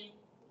 Thank you.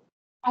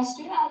 As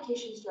Student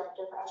Allocations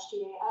Director for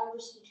SGA, I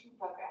oversee two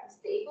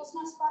programs, the Eagles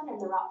Nest Fund and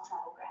the Route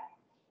Travel Grant.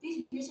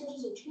 These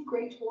resources are two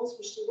great tools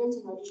for students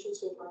and registered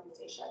student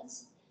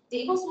organizations. The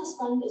Eagles Nest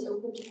Fund is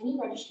open to any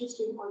registered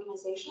student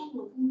organization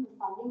looking for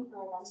funding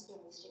for events they're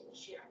hosting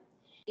this year.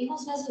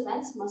 Eagles Nest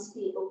events must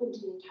be open to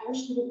the entire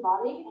student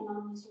body and not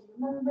only student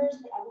members,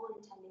 but everyone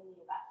attending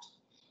the event.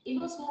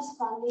 Eagles Nest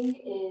funding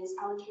is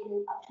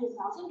allocated up to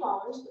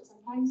 $1,000, but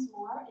sometimes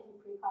more if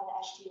approved by the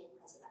SGA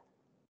president.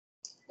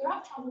 The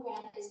Route Travel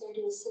Grant is there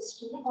to assist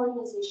student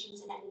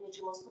organizations and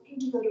individuals looking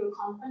to go to a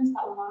conference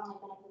that will not only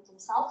benefit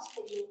themselves,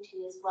 but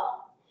UNT as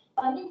well.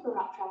 Funding for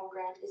Route Travel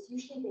Grant is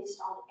usually based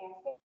on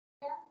airfare,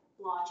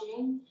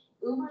 lodging,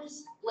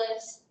 Ubers,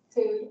 Lyfts,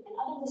 food, and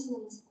other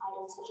miscellaneous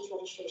items such as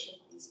registration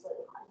fees for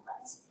the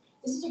conference.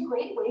 This is a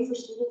great way for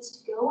students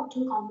to go to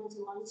a conference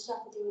and learn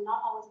stuff that they would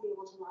not always be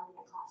able to learn in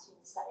a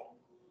classroom setting.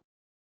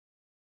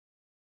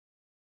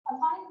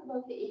 Applying for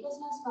both the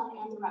Eagles Nest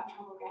Fund and the Route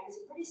Travel Grant is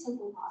a pretty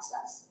simple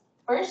process.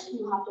 First,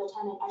 you have to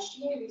attend an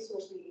SGA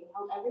resource meeting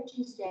held every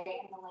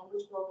Tuesday in the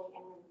language building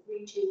in room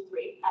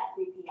 323 at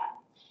 3 p.m.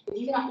 If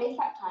you cannot make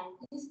that time,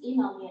 please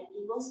email me at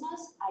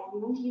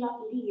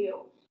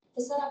eaglesnest@unt.edu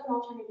to set up an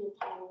alternative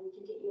time where we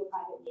can get you a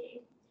private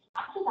meeting.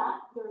 After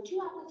that, there are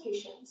two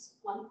applications,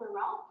 one for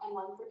Route and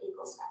one for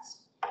Eagles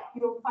Nest.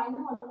 You will find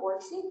them on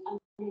OrgSync under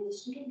the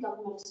Student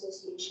Government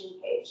Association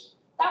page.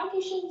 The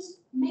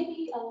applications may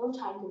be a little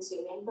time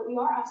consuming, but we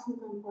are asking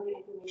for important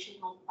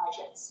information like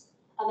budgets,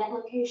 event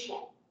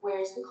location, where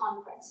is the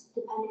conference,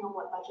 depending on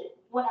what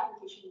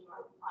application you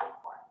are applying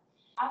for.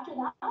 After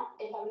that,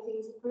 if everything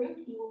is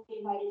approved, you will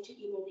be invited to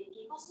either the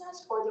Eagles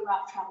Nest or the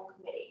Route Travel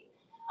Committee.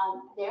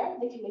 There,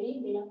 the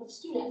committee made up of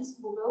students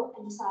will vote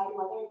and decide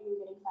whether you're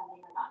getting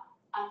funding or not.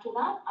 After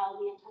that, I'll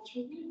be in touch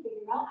with you to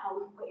figure out how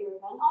we can put your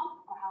event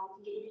on or how we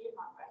can get you to your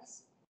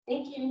conference.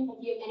 Thank you.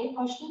 If you have any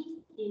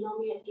questions, email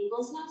me at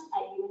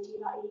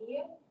eaglesnest@unt.edu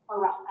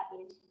or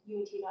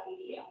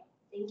route@unt.edu.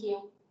 Thank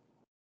you.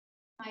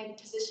 My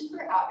position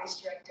for Outreach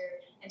Director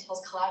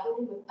entails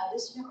collaborating with other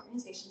student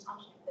organizations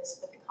on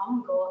campus with the common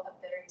goal of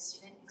bettering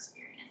student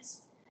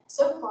experience.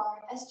 So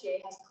far,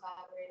 SGA has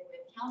collaborated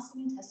with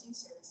Counseling and Testing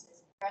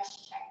Services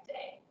Fresh Check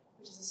Day,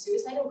 which is a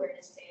suicide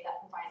awareness day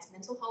that provides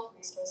mental health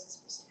resources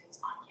for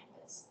students on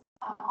campus.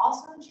 I'm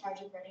also in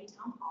charge of running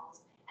town halls,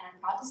 and I'm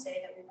proud to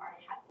say that we've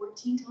already had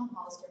 14 town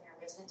halls during our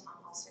resident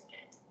town hall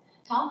circuit.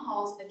 Town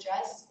halls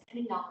address and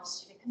acknowledge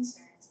student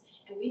concerns,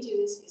 and we do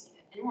this using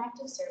an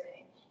interactive survey,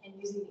 and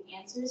using the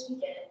answers we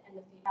get and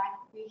the feedback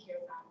we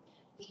hear from,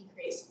 we can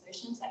create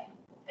solutions that can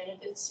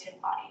benefit the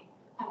student body.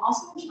 I'm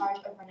also in charge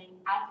of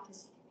running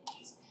advocacy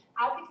committees.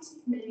 Advocacy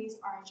committees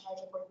are in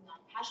charge of working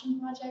on passion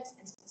projects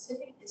and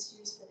specific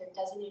issues for their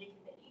designated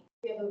committee.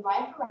 We have a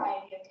wide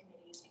variety of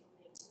committees,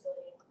 including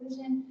disability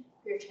inclusion,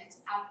 career trends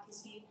and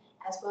advocacy,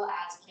 as well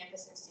as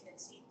campus and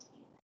student safety.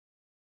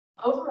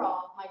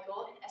 Overall, my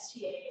goal in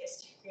SGA is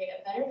to create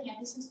a better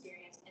campus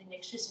experience and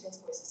make sure students'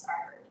 voices are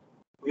heard.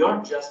 We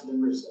aren't just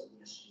members of the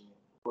SGA,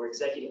 we're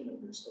executive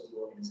members of the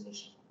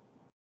organization.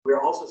 We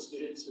are also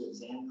students who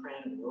exam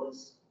Cran and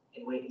Willis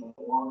and wait in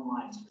long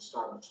lines for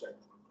Starbucks right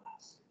before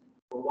class.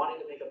 We're wanting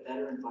to make a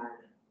better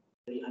environment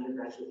for the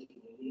undergraduate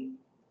community,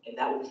 and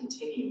that will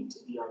continue to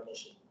be our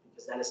mission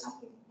because that is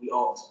something we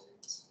all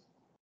experience.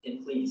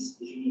 And please,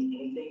 if you need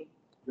anything,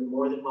 you're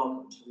more than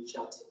welcome to reach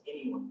out to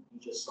anyone you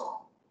just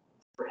saw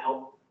for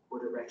help or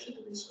direction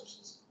to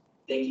resources.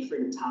 Thank you for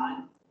your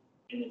time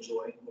and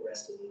enjoy the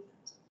rest of the event.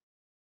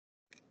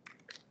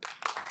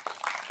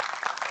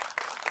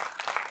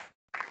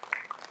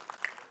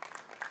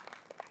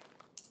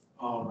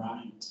 All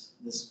right,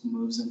 this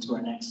moves into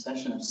our next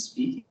session of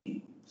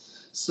speaking.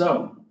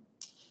 So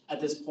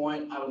at this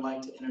point, I would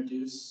like to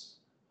introduce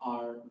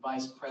our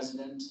Vice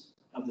President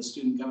of the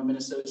Student Government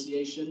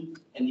Association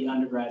and the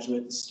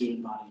undergraduate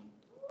student body.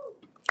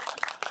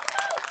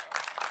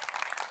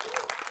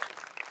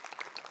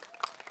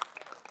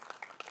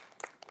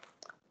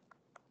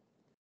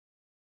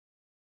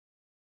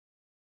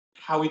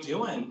 How we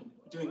doing?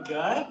 Doing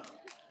good?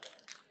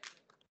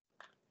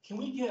 Can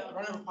we get a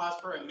round of applause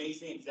for our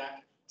amazing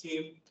exec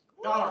team?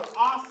 Y'all are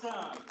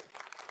awesome.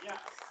 Yes.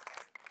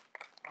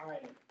 All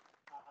right. A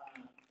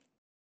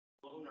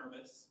little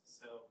nervous,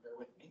 so bear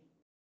with me.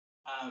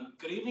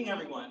 Good evening,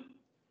 everyone.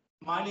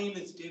 My name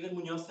is Devon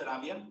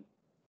Muñoz-Sarabia,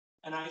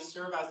 and I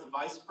serve as the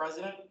Vice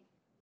President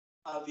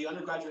of the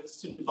Undergraduate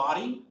Student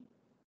Body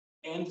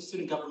and the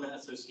Student Government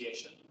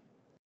Association.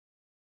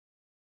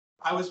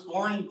 I was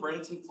born in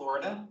Bradenton,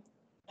 Florida,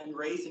 and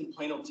raised in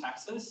Plano,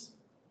 Texas.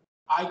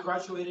 I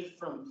graduated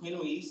from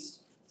Plano East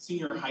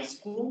Senior High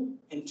School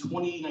in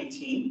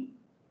 2019,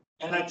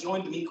 and I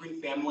joined the Meet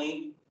Greet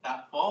family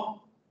that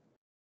fall.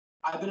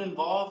 I've been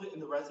involved in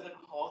the Resident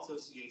Hall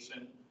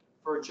Association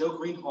for Joe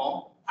Green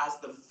Hall as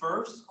the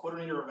first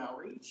coordinator of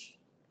outreach,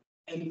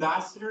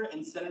 ambassador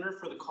and senator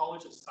for the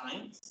College of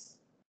Science,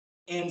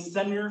 and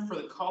senator for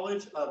the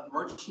College of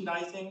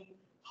Merchandising,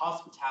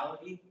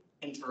 Hospitality,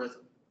 and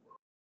Tourism.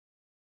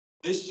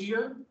 This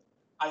year,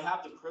 I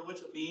have the privilege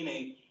of being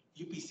a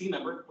UPC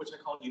member, which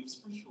I call UPS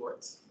for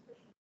short,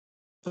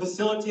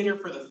 facilitator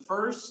for the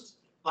first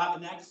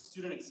Latinx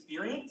student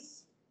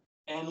experience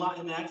and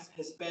Latinx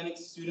Hispanic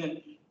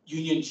Student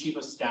Union Chief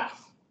of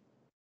Staff.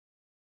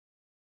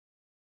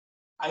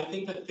 I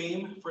think the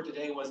theme for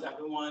today was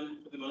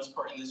everyone, for the most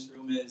part in this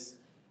room, is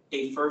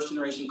a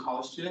first-generation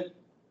college student.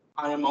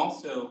 I am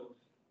also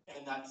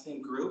in that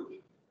same group.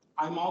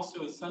 I'm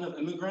also a son of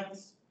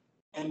immigrants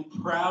and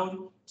proud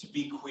to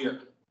be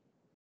queer.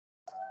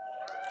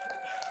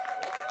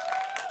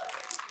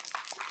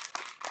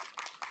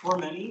 For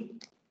many,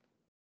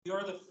 we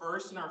are the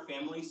first in our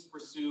families to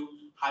pursue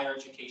higher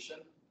education,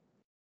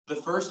 the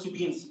first to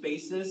be in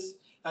spaces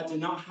that did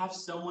not have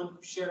someone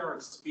who shared our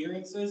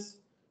experiences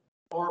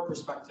or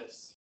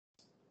perspectives.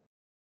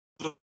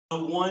 The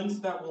ones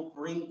that will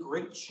bring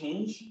great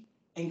change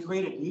and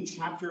create a new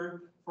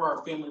chapter for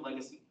our family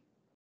legacy.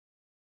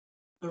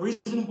 The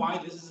reason why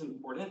this is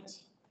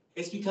important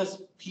is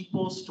because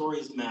people's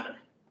stories matter.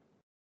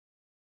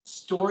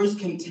 Stories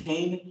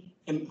contain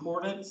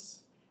importance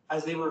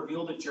as they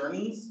reveal the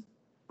journeys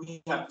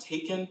we have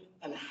taken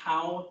and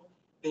how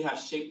they have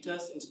shaped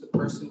us into the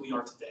person we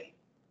are today.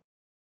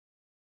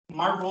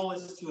 My role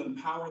is to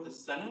empower the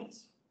Senate,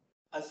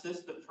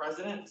 assist the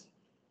President,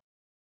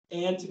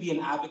 and to be an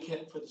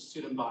advocate for the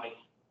student body.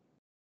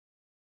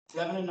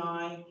 Devon and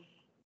I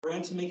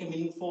ran to make a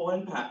meaningful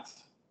impact,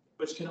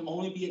 which can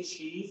only be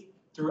achieved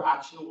through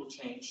actionable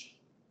change.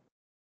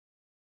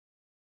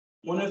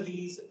 One of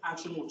these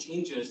actionable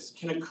changes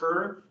can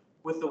occur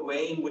with the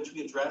way in which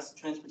we address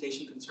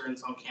transportation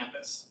concerns on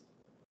campus.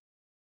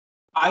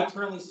 I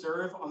currently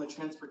serve on the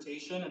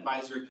Transportation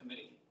Advisory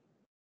Committee.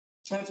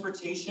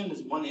 Transportation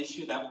is one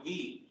issue that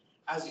we,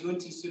 as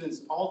UNT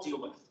students, all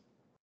deal with.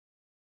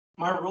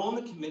 My role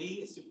in the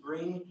committee is to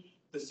bring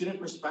the student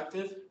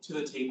perspective to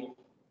the table.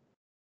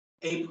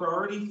 A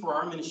priority for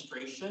our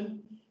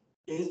administration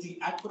is the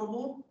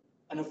equitable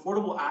and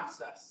affordable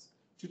access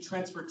to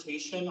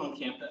transportation on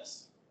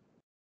campus.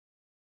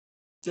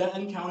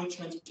 Denton County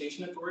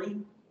Transportation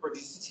Authority, or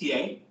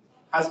DCTA,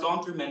 has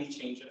gone through many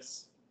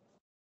changes.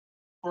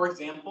 For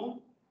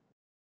example,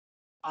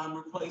 I'm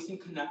replacing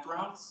connect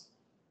routes,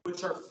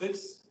 which are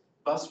fixed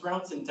bus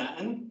routes in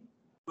Denton,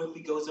 with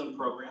the Go Zone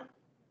program.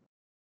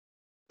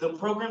 The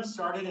program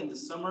started in the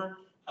summer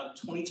of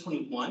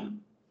 2021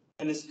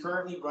 and is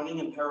currently running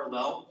in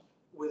parallel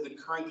with the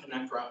current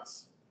connect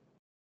routes.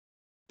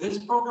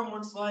 This program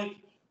works like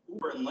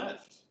Uber and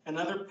Lyft and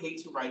other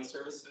pay-to-ride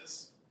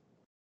services.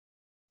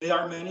 There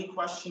are many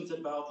questions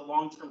about the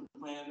long-term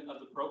plan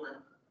of the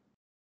program.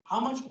 How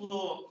much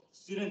will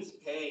students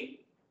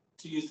pay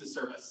to use the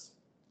service?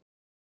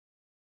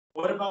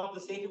 What about the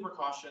safety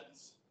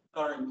precautions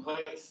that are in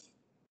place?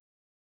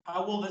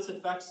 How will this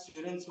affect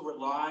students who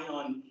rely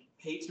on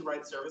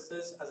pay-to-ride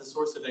services as a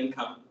source of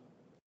income?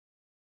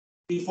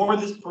 Before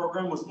this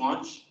program was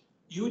launched,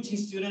 UT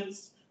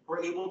students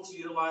were able to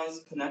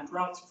utilize connect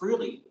routes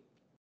freely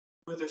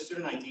with their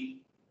student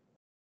ID.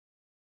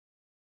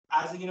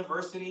 As a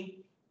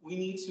university, we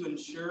need to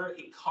ensure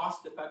a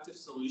cost-effective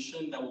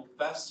solution that will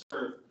best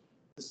serve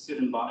the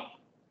student body.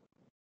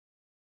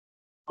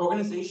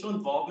 Organizational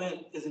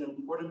involvement is an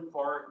important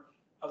part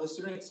of the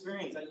student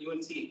experience at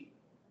UNT.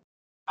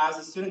 As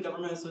a student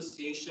government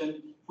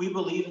association, we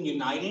believe in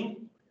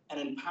uniting and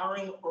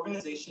empowering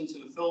organizations to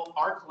fulfill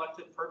our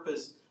collective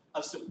purpose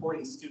of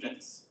supporting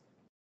students.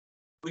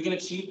 We can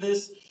achieve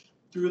this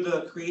through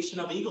the creation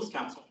of the Eagles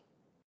Council.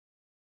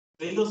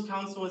 The Eagles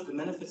Council is the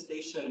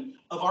manifestation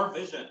of our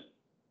vision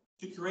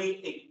to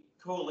create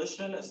a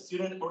coalition of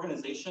student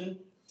organizations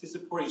to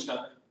support each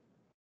other.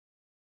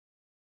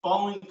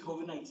 Following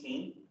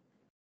COVID-19,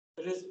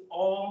 it is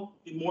all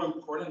the more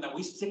important that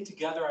we stick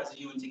together as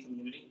a UNT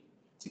community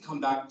to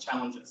combat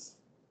challenges.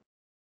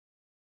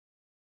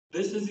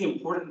 This is the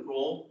important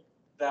role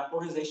that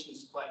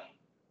organizations play.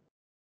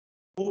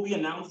 We'll be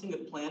announcing a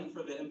plan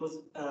for the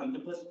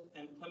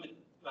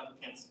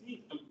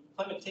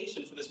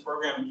implementation for this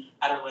program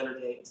at our later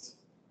dates.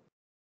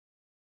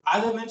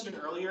 As I mentioned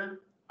earlier,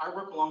 I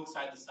work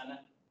alongside the Senate.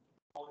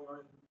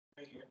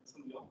 Right here,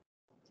 some of y'all.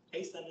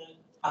 Hey, Senate.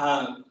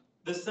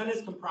 The Senate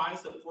is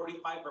comprised of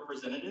 45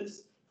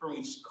 representatives from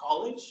each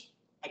college,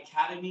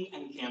 academy,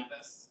 and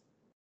campus.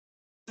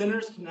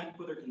 Senators connect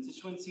with their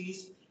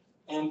constituencies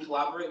and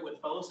collaborate with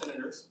fellow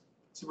senators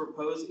to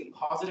propose a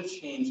positive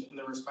change in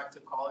their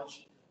respective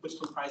college, which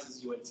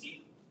comprises UNT.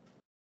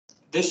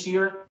 This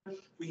year,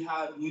 we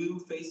have new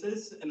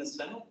faces in the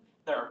Senate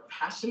that are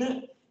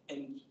passionate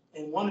and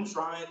want to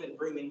drive and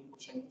bring meaningful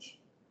change.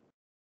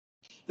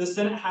 The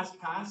Senate has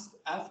passed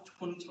F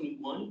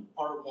 2021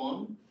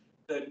 R1,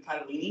 the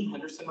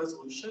Catalini-Henderson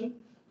resolution,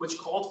 which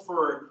called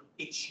for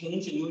a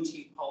change in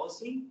UNT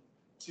policy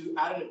to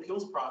add an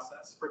appeals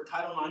process for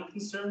Title IX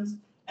concerns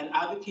and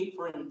advocate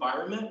for an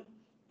environment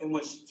in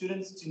which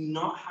students do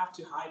not have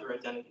to hide their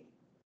identity.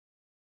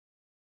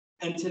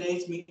 In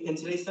today's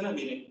Senate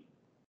meeting,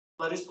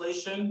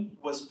 legislation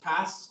was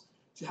passed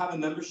to have a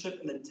membership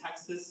in the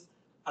Texas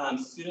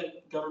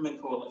Student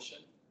Government Coalition.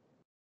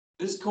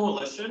 This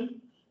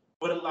coalition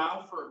would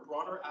allow for a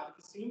broader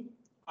advocacy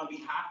on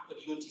behalf of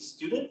UNT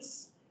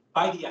students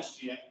by the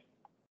SGA.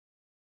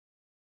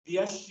 The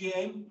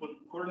SGA would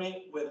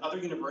coordinate with other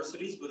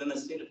universities within the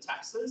state of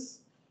Texas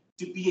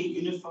to be a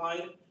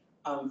unified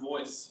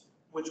voice,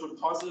 which would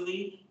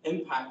positively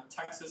impact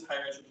Texas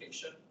higher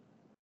education.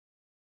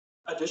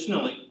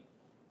 Additionally,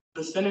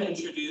 the Senate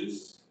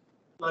introduced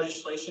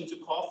legislation to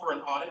call for an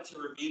audit to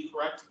review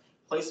correct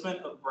placement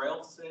of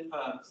Braille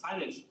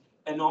signage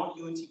in all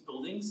UNT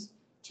buildings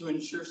to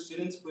ensure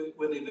students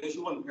with a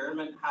visual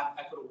impairment have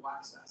equitable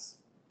access.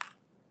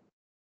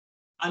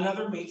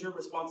 Another major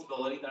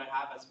responsibility that I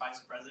have as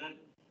Vice President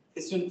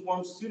is to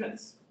inform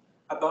students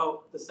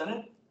about the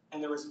Senate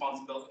and their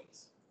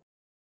responsibilities.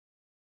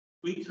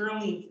 We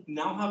currently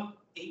now have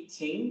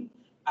 18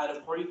 out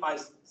of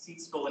 45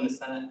 seats filled in the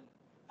Senate.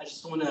 I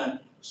just want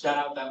to shout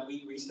out that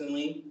we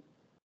recently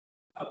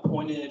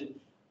appointed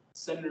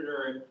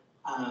Senator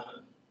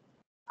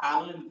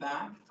Allen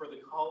back for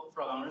the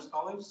Honors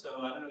College.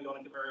 So I don't know if you want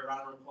to give her a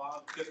round of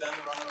applause. Give them a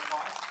round of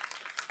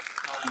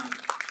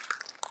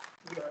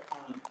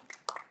applause.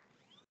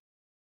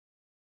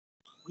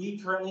 We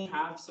currently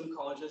have some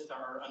colleges that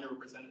are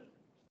underrepresented.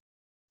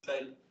 As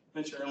I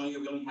mentioned earlier,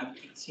 we only have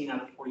 18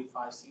 out of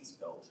 45 seats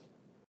filled.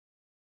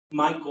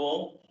 My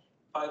goal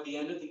by the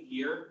end of the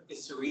year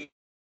is to reach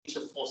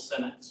a full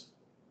Senate.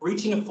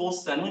 Reaching a full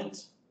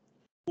Senate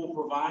will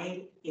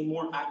provide a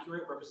more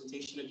accurate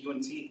representation of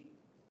UNT.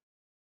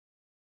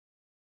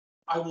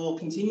 I will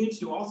continue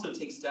to also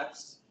take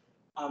steps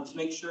to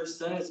make sure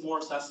Senate is more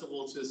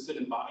accessible to the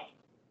student body.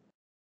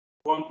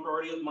 One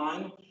priority of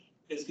mine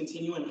is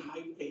continuing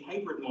a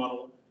hybrid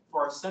model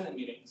for our Senate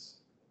meetings.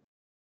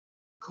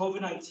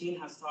 COVID-19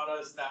 has taught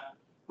us that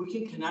we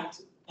can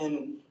connect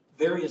in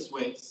various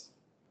ways.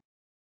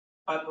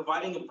 By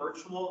providing a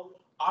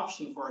virtual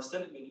option for our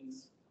Senate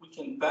meetings, we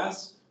can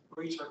best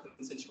reach our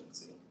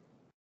constituency.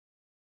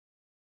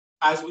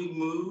 As we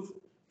move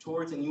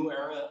towards a new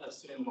era of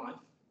student life,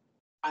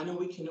 I know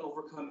we can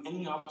overcome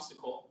any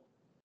obstacle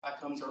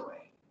that comes our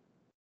way.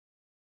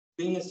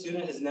 Being a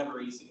student is never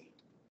easy,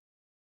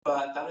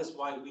 but that is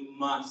why we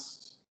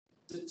must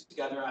sit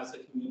together as a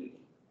community.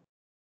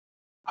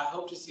 I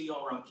hope to see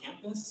y'all around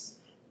campus.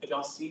 If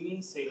y'all see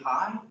me, say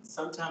hi.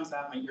 Sometimes I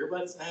have my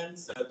earbuds in,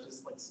 so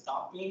just like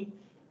stop me.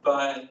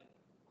 But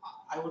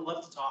I would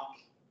love to talk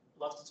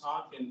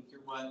and hear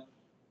what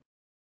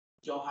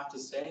y'all have to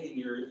say in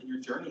your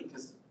journey,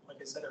 because like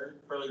I said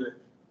earlier,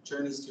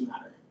 journeys do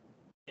matter,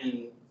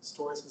 and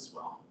stories as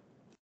well.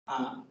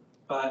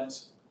 But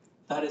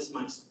that is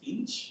my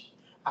speech.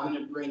 I'm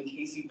going to bring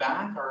Casey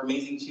back, our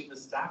amazing Chief of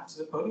Staff, to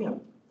the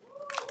podium.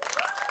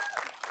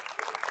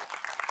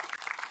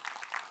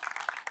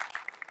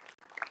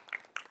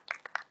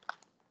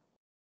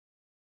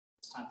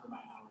 It's time for my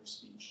hour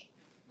speech.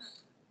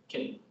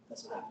 Kidding,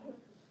 that's what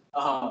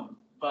happened.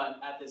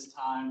 But at this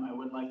time, I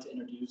would like to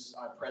introduce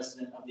our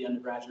president of the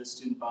undergraduate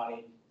student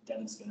body,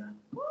 Devon Skinner.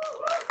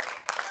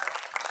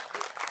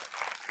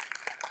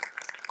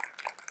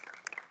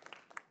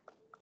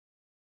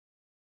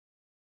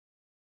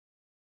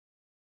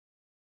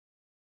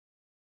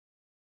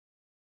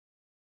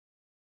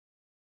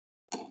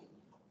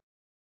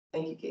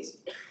 Thank you, Casey.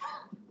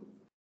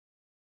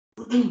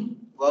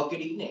 Well, good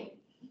evening.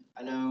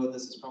 I know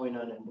this is probably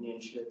not an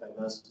opinion shared by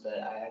most, but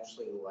I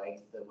actually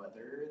like the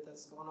weather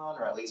that's going on,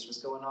 or at least was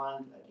going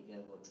on. I did get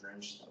a little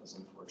drenched. That was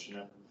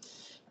unfortunate.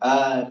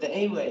 But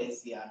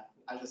anyways, yeah,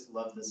 I just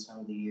love this time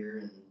of the year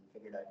and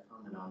figured I'd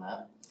comment on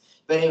that.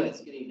 But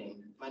anyways, good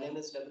evening. My name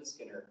is Devon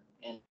Skinner,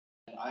 and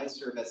I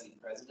serve as the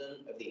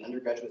president of the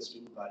undergraduate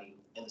student body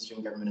in the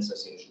Student Government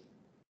Association.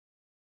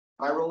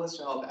 My role is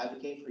to help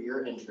advocate for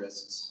your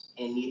interests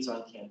and needs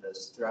on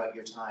campus throughout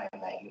your time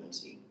at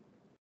UNT.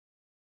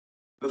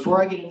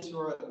 Before I get into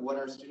what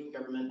our student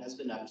government has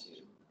been up to,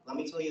 let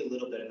me tell you a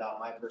little bit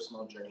about my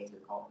personal journey through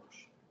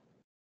college.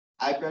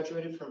 I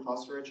graduated from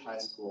Foster Ridge High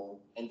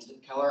School and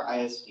Keller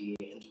ISD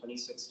in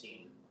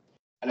 2016,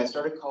 and I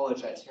started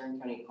college at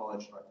Tarrant County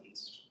College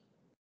Northeast.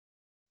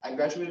 I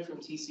graduated from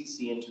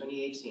TCC in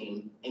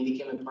 2018 and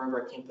became a part of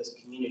our campus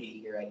community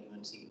here at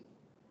UNT.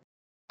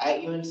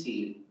 At UNT,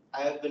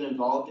 I have been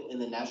involved in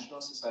the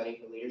National Society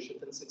for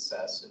Leadership and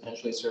Success,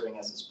 eventually serving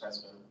as its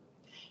president,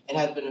 and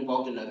have been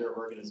involved in other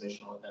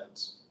organizational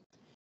events.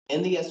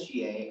 In the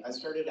SGA, I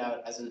started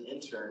out as an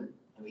intern,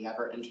 and we have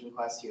our intern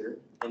class here,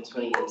 in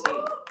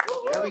 2018.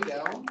 There we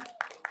go.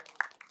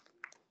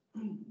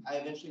 I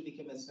eventually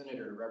became a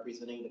senator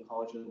representing the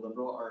College of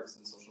Liberal Arts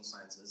and Social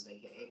Sciences,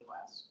 aka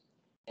class,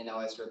 and now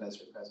I serve as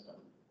your president.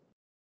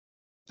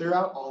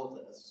 Throughout all of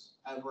this,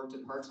 I've worked a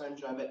part-time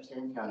job at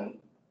Tarrant County,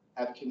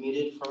 have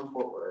commuted from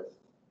Fort Worth,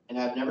 and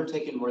have never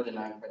taken more than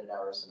 9 credit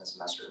hours in a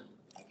semester.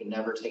 I could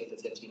never take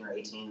the 15 or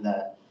 18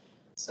 that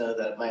so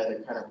that my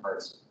other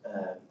counterparts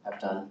have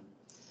done.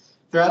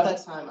 Throughout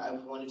that time,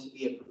 I've wanted to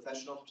be a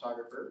professional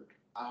photographer,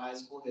 a high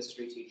school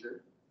history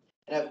teacher,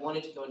 and I've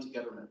wanted to go into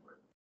government work.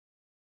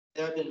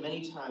 There have been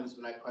many times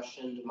when I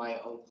questioned my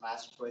own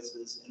class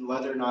choices and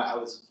whether or not I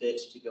was fit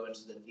to go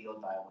into the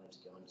field that I wanted to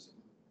go into.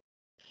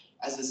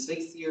 As a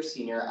sixth-year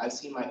senior, I've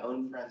seen my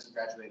own friends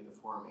graduate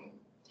before me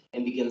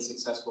and begin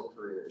successful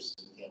careers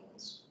and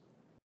families.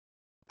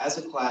 As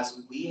a class,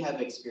 we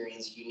have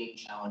experienced unique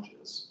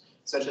challenges,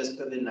 such as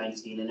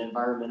COVID-19 and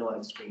environmental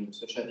extremes,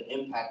 which have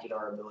impacted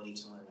our ability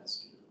to learn as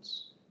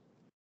students.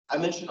 I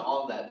mention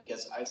all of that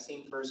because I've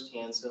seen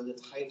firsthand some of the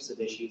types of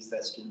issues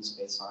that students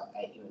face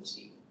at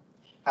UNC.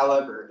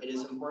 However, it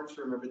is important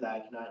to remember that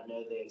I cannot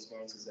know the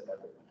experiences of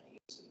everyone at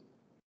UNC.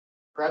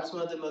 Perhaps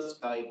one of the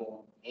most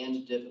valuable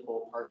and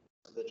difficult parts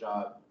of the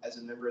job as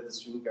a member of the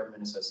Student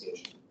Government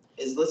Association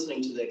is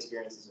listening to the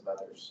experiences of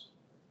others.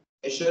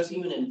 It shows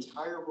you an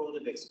entire world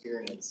of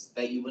experience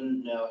that you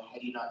wouldn't know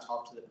had you not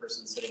talked to the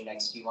person sitting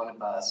next to you on a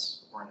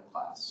bus or in a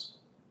class.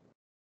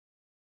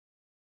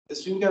 The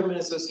Student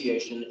Government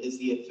Association is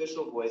the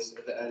official voice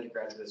of the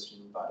undergraduate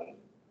student body.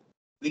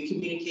 We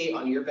communicate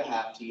on your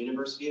behalf to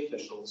university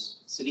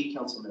officials, city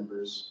council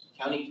members,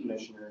 county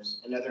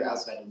commissioners, and other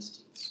outside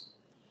entities.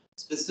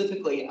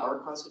 Specifically, our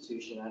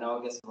Constitution, I know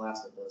I'll get some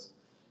laughs at this,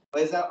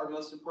 lays out our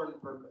most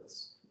important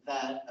purpose,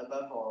 that,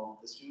 above all,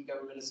 the Student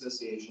Government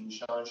Association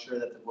shall ensure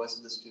that the voice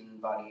of the student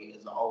body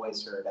is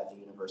always heard at the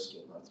University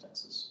of North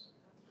Texas.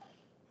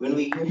 When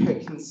we hear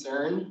a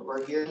concern or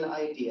hear an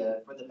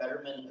idea for the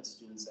betterment of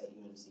students at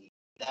UNC,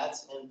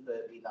 that's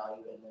input we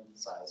value and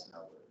emphasize in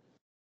our work.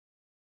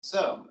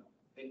 So,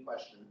 big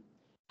question,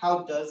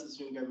 how does the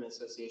Student Government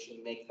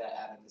Association make that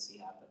advocacy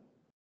happen?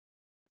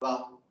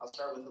 Well, I'll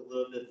start with a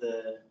little bit of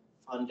the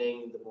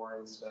funding, the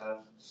boring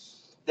stuff.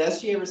 The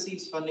SGA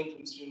receives funding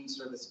from student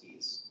service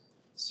fees.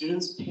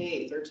 Students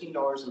pay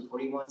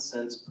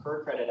 $13.41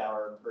 per credit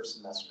hour per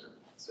semester.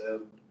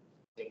 So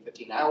take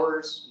 15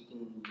 hours, you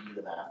can do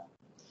the math.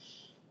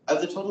 Of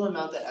the total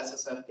amount that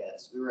SSF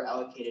gets, we were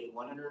allocated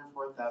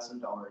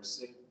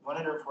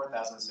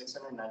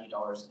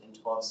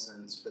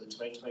 $104,690.12 for the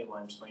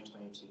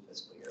 2021-2022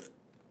 fiscal year.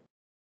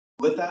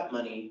 With that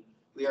money,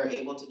 we are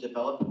able to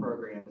develop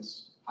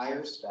programs,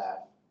 hire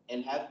staff,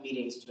 and have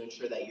meetings to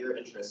ensure that your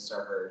interests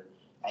are heard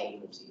at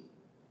UNC.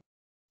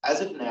 As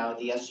of now,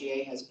 the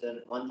SGA has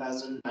spent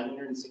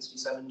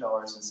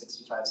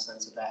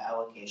 $1,967.65 of that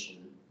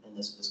allocation in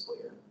this fiscal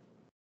year.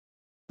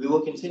 We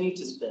will continue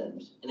to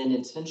spend in an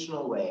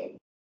intentional way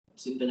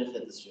to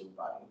benefit the student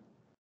body.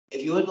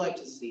 If you would like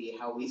to see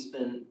how we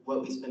spend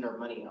what we spend our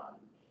money on,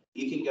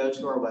 you can go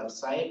to our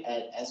website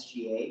at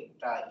sga.unc.edu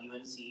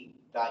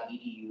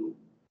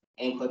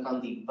and click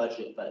on the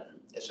budget button.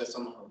 It's just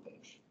on the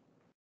homepage.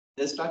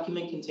 This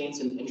document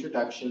contains an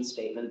introduction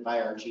statement by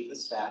our Chief of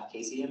Staff,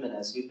 Casey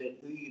Jimenez, who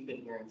you've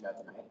been hearing throughout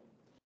the night,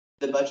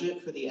 the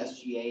budget for the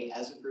SGA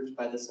as approved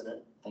by the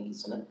Senate, thank you,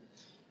 Senate,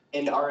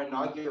 and our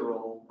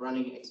inaugural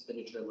running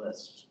expenditure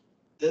list.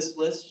 This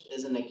list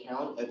is an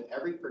account of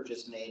every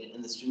purchase made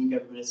in the Student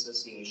Government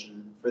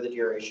Association for the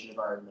duration of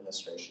our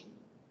administration.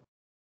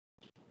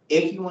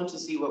 If you want to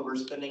see what we're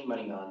spending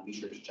money on, be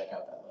sure to check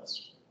out that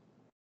list.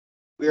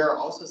 We are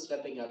also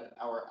stepping up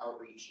our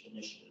outreach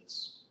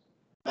initiatives.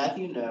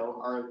 Matthew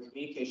No, our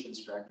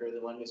communications director,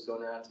 the one who's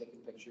going around taking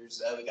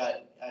pictures. We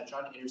got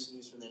John Anderson,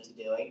 who's from the NT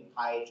Daily.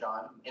 Hi,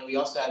 John. And we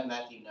also have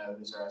Matthew No,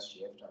 who's our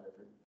SGA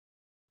photographer.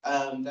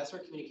 That's our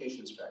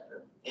communications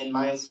director. And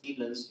Maya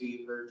Stevens, who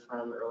you heard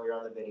from earlier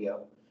on the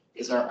video,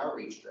 is our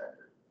outreach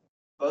director.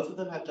 Both of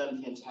them have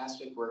done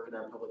fantastic work in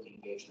our public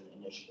engagement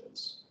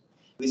initiatives.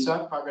 We still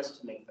have progress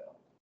to make, though.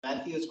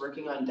 Matthew is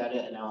working on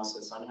data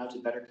analysis on how to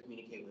better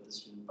communicate with the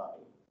student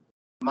body.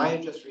 Maya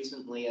just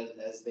recently,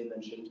 as they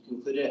mentioned,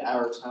 concluded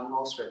our town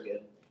hall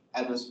circuit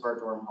at most of our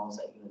dorm halls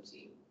at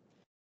UNC.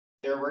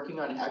 They're working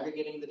on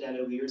aggregating the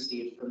data we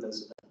received from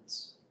those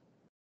events.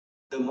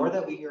 The more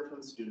that we hear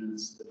from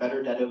students, the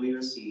better data we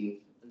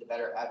receive and the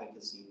better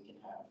advocacy we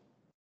can have.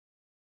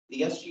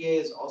 The SGA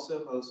is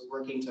also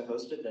working to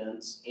host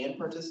events and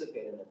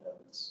participate in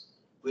events,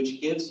 which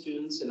gives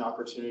students an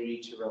opportunity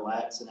to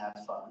relax and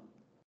have fun.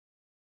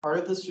 Part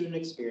of the student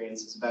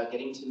experience is about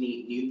getting to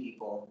meet new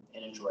people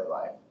and enjoy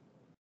life.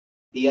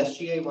 The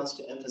SGA wants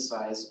to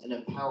emphasize and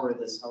empower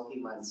this healthy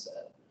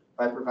mindset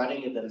by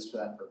providing events for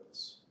that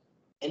purpose.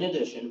 In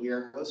addition, we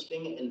are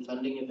hosting and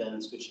funding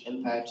events which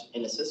impact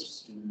and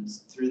assist students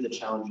through the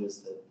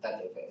challenges that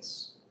they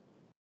face.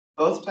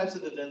 Both types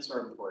of events are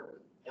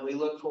important, and we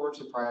look forward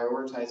to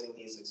prioritizing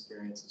these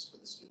experiences for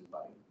the student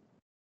body.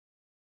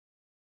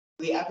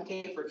 We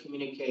advocate for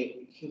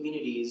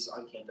communities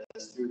on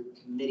campus through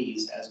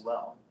committees as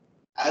well.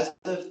 As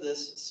of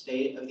this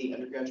state of the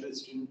undergraduate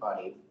student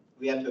body,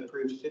 we have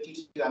approved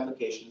 52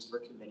 applications for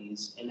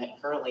committees and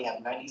currently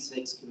have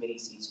 96 committee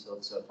seats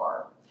filled so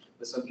far,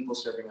 with some people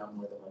serving on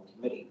more than one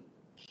committee.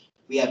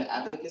 We have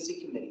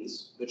advocacy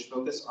committees, which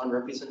focus on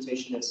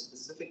representation of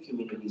specific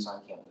communities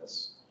on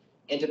campus,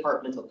 and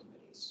departmental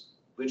committees,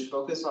 which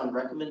focus on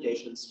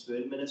recommendations to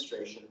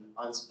administration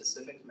on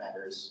specific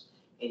matters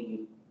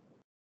and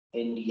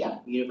And yeah,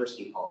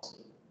 university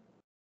policy.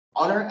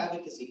 On our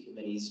advocacy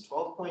committees,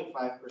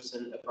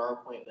 12.5% of our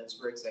appointments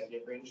were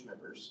executive branch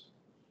members.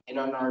 And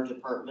on our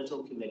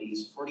departmental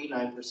committees,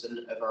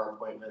 49% of our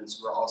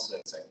appointments were also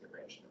executive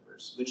branch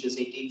members, which is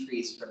a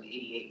decrease from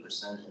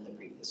 88% in the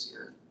previous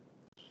year.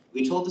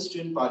 We told the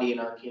student body in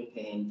our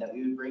campaign that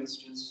we would bring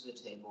students to the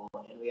table,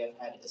 and we have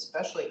had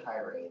especially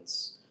high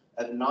rates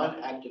of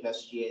non-active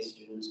SGA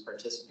students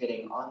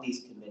participating on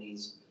these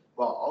committees,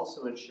 while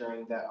also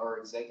ensuring that our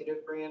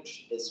executive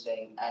branch is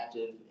staying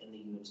active in the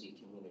UNT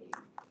community.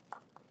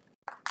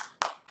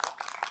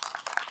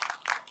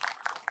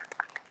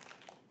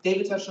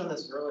 David touched on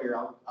this earlier.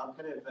 I'll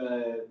kind of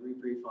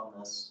rebrief on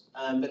this.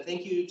 But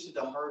thank you to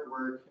the hard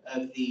work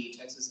of the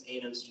Texas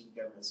A&M Student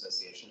Government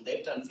Association.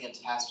 They've done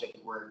fantastic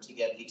work to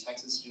get the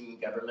Texas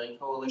Student Government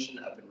Coalition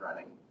up and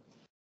running.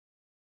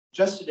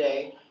 Just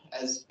today,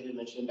 as David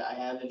mentioned, I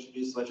have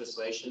introduced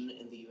legislation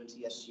in the UNT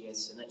SGA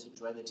Senate to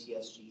join the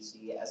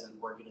TSGC as an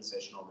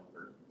organizational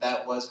member.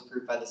 That was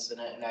approved by the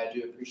Senate, and I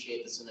do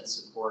appreciate the Senate's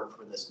support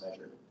for this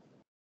measure.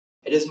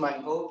 It is my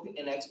hope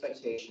and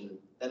expectation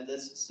that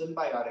this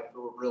symbiotic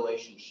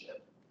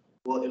relationship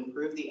will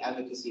improve the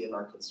advocacy of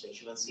our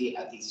constituency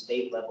at the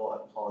state level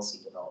of policy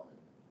development.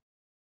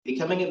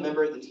 Becoming a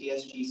member of the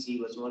TSGC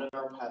was one of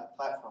our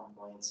platform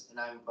points, and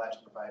I'm glad to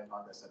provide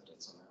progress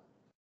updates on that.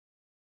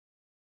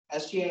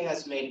 SGA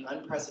has made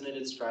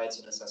unprecedented strides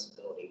in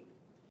accessibility.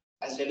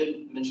 As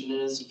David mentioned in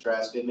his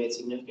address, we have made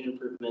significant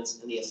improvements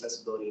in the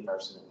accessibility of our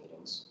Senate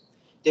meetings.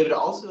 David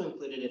also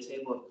included a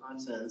table of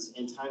contents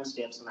and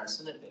timestamps on our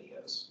Senate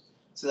videos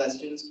so that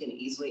students can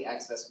easily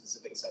access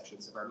specific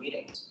sections of our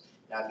meetings.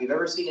 Now, if you've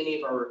ever seen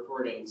any of our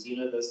recordings, you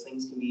know those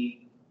things can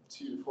be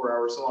 2 to 4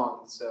 hours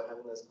long, so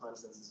having those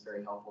contents is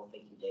very helpful.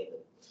 Thank you, David.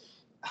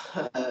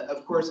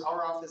 Of course,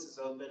 our office is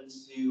open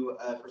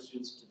for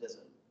students to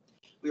visit.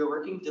 We are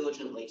working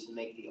diligently to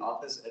make the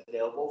office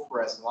available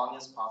for as long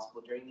as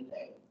possible during the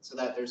day so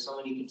that there's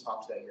someone you can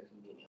talk to at your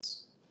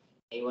convenience.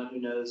 Anyone who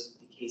knows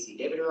Casey,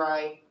 David, or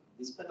I,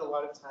 we spend a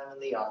lot of time in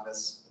the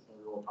office, and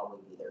we will probably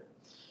be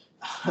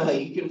there.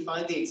 You can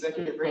find the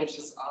executive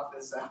branch's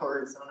office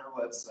hours on our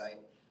website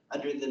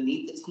under the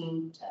Meet the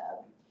Team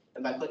tab,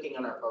 and by clicking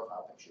on our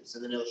profile pictures,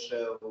 and then it'll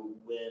show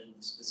when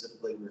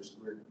specifically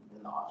we're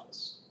in the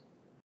office.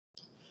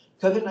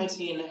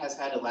 COVID-19 has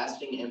had a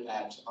lasting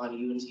impact on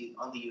the UNT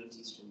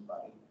student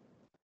body.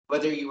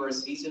 Whether you are a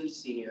seasoned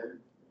senior,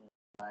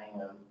 I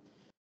am,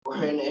 or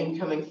an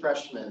incoming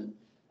freshman,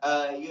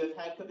 you have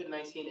had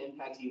COVID-19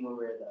 impact you one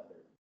way or the other.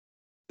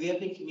 We have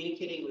been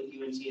communicating with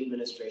UNT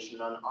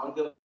administration on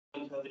ongoing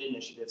COVID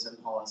initiatives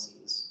and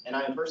policies, and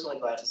I am personally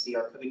glad to see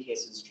our COVID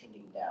cases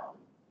trending down.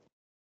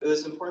 It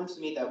was important to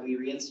me that we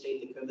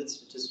reinstate the COVID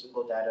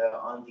statistical data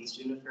on the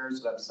Student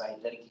Affairs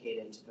website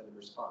dedicated to COVID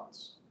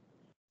response.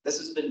 This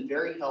has been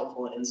very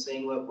helpful in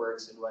seeing what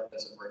works and what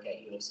doesn't work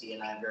at UNC,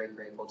 and I'm very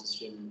grateful to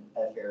Student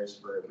Affairs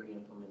for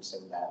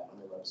re-implementing that on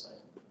their website.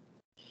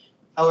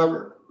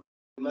 However,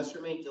 we must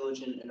remain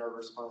diligent in our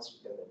response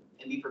to COVID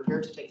and be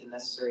prepared to take the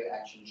necessary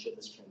action should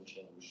this trend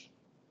change.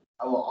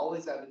 I will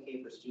always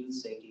advocate for student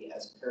safety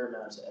as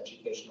paramount to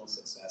educational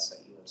success at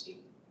UNT.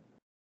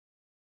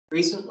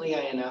 Recently,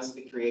 I announced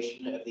the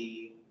creation of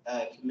the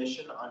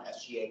Commission on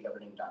SGA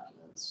Governing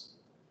Documents.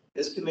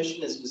 This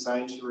commission is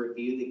designed to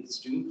review the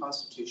student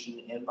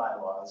constitution and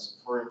bylaws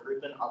for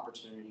improvement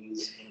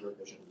opportunities and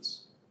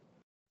revisions.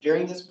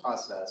 During this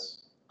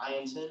process, I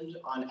intend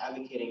on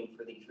advocating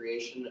for the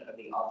creation of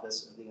the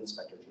Office of the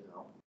Inspector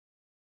General.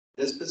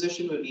 This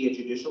position would be a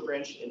judicial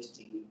branch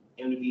entity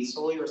and would be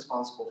solely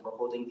responsible for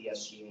holding the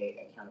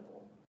SGA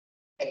accountable.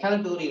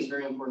 Accountability is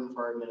very important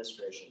for our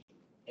administration,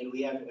 and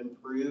we have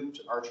improved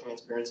our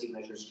transparency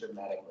measures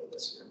dramatically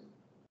this year.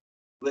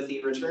 With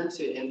the return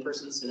to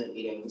in-person Senate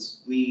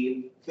meetings,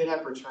 we could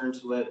have returned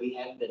to what we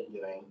had been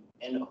doing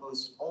and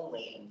host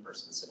only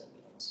in-person Senate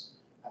meetings.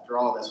 After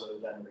all, that's what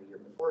we've done every year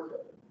before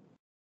COVID.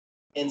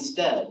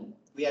 Instead,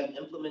 we have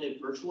implemented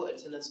virtual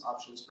attendance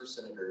options for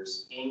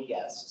senators and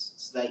guests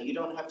so that you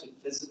don't have to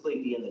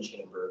physically be in the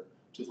chamber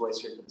to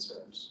voice your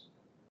concerns.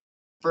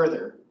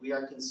 Further, we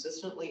are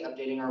consistently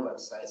updating our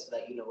website so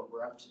that you know what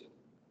we're up to.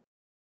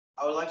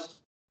 I would like to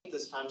take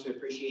this time to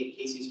appreciate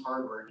Casey's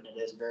hard work, and it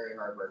is very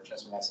hard work,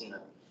 trust me, I've seen it,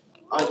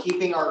 on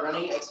keeping our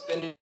running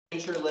expenditure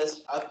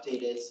list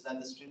updated so that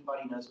the student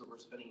body knows what we're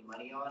spending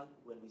money on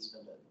when we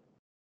spend it.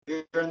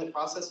 We're in the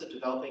process of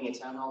developing a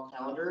town hall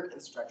calendar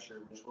and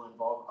structure, which will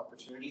involve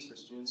opportunities for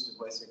students to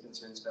voice their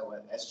concerns about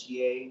the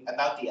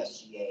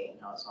SGA and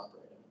how it's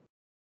operating.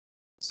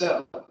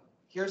 So,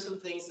 here are some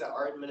things that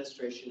our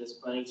administration is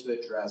planning to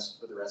address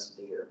for the rest of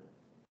the year.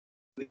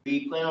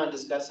 We plan on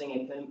discussing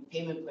a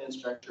payment plan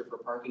structure for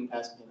parking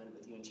pass payment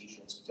with UNT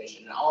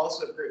Transportation. And I'll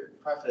also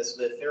preface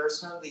with there are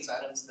some of these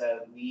items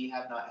that we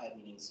have not had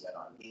meetings yet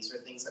on. These are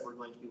things that we're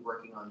going to be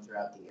working on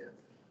throughout the year.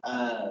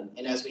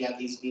 And as we have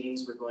these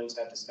meetings, we're going to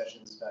have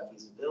discussions about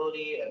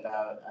feasibility,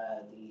 about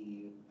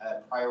the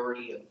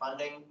priority of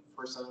funding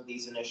for some of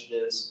these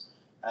initiatives.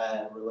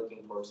 We're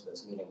looking forward to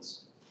those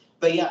meetings.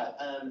 But yeah,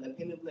 a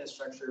payment plan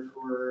structure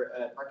for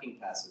parking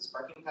passes.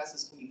 Parking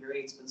passes can be very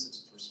expensive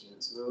for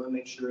students. So we want to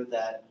make sure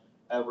that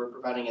we're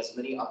providing as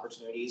many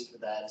opportunities for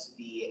that to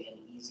be an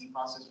easy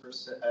process for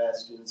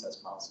students as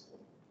possible.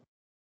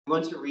 We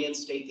want to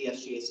reinstate the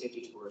SGA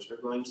safety tours.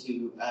 We're going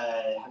to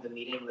have a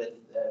meeting with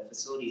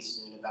facilities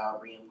soon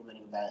about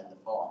re-implementing that in the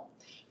fall.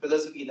 For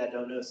those of you that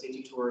don't know,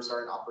 safety tours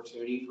are an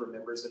opportunity for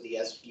members of the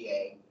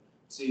SGA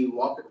to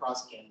walk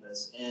across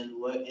campus and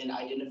look and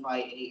identify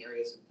any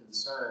areas of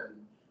concern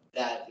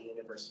that the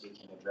university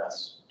can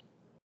address.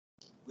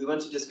 We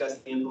want to discuss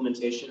the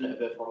implementation of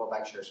a formal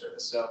bike share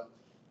service. So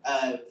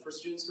for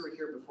students who were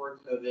here before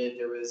COVID,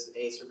 there was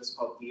a service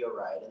called VO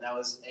Ride, and that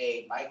was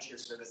a bike share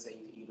service that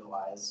you could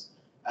utilize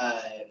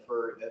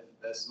for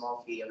a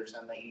small fee every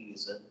time that you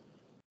use it.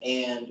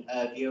 And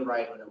VO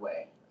Ride went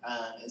away.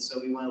 And so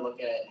we want to look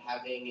at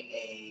having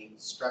a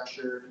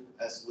structured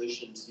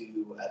solution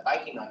to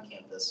biking on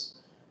campus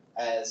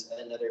as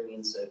another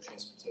means of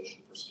transportation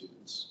for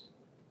students.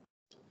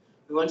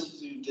 We want to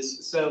do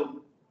just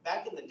so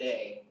back in the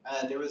day,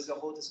 there was a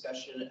whole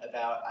discussion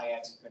about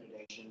IX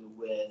accreditation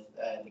with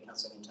the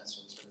Counseling and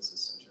Testing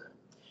Services Center.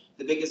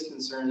 The biggest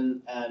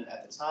concern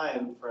at the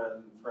time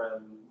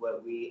from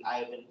what I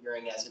have been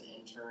hearing as an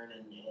intern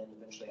and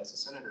eventually as a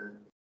senator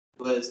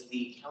was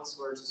the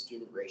counselor to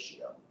student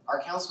ratio.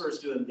 Our counselors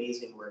do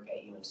amazing work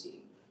at UNT.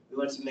 We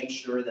want to make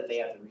sure that they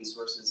have the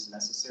resources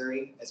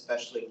necessary,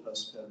 especially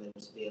post-COVID,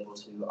 to be able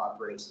to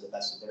operate to the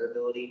best of their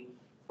ability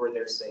for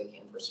their sake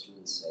and for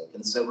students' sake.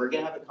 And so we're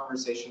going to have a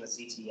conversation with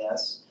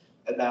CTS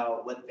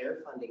about what their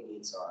funding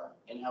needs are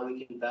and how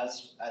we can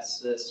best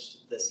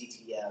assist the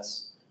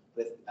CTS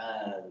with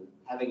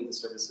having the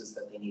services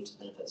that they need to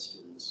benefit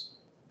students.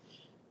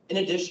 In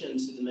addition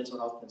to the mental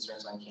health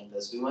concerns on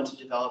campus, we want to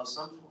develop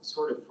some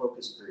sort of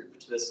focus group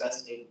to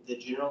assess the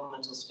general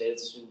mental state of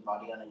the student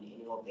body on an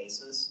annual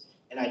basis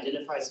and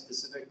identify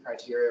specific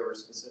criteria or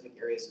specific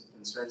areas of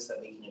concerns that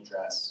we can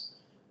address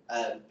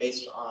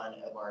based on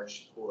a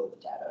large pool of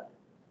data.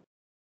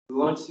 We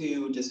want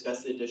to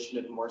discuss the addition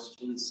of more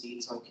student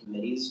seats on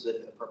committees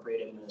with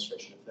appropriate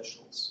administration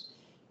officials.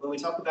 When we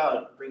talk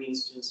about bringing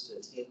students to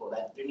the table,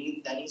 that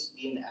needs to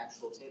be an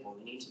actual table.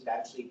 We need to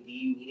actually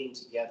be meeting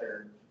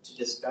together to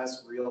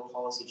discuss real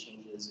policy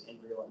changes in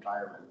real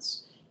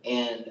environments.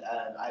 And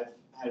I've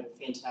had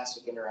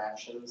fantastic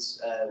interactions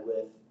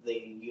with the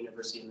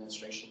university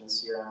administration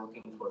this year. I'm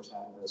looking forward to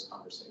having those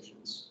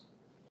conversations.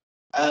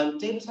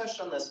 David touched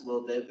on this a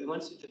little bit. We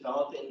want to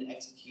develop and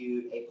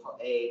execute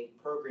a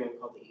program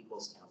called the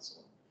Equals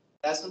Council.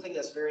 That's something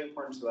that's very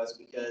important to us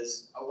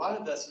because a lot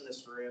of us in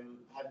this room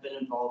have been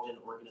involved in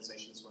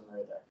organizations one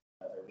way or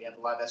the other. We have a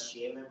lot of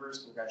SGA members.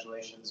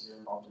 Congratulations, you're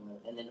involved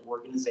in an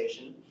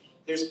organization.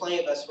 There's plenty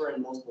of us who are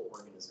in multiple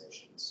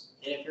organizations.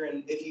 And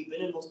if you've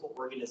been in multiple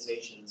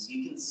organizations,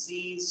 you can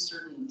see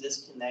certain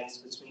disconnects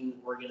between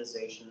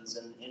organizations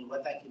and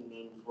what that can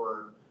mean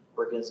for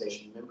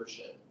organization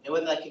membership and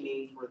what that can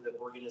mean for the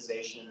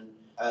organization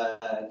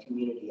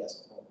community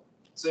as a whole.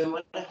 So we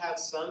want to have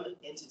some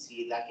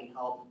entity that can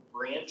help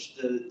branch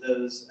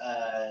those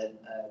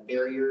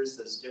barriers,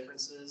 those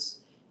differences,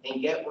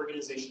 and get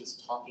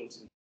organizations talking to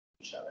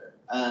each other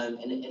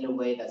in a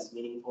way that's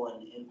meaningful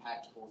and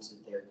impactful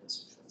to their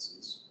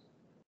constituencies.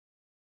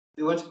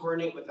 We want to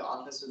coordinate with the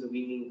Office of the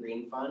We Mean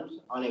Green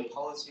Fund on a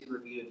policy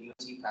review of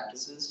UNC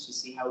practices to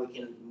see how we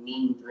can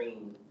mean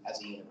green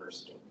as a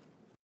university.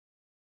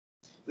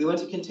 We want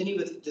to continue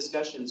with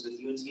discussions with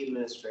UNC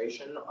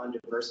administration on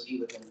diversity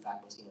within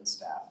faculty and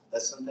staff.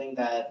 That's something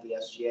that the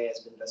SGA has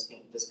been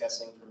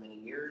discussing for many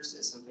years.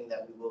 It's something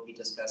that we will be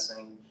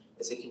discussing.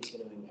 It's a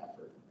continuing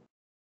effort.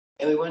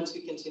 And we want to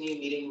continue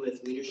meeting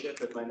with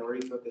leadership of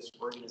minority-focused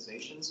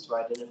organizations to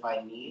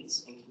identify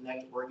needs and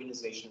connect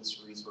organizations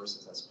to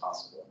resources as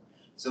possible.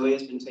 Zoe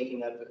has been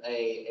taking up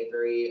a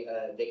very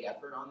big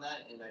effort on that,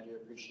 and I do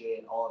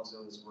appreciate all of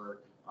Zoe's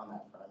work on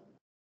that front.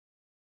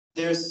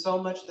 There's so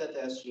much that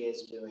the SGA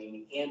is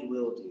doing and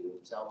will do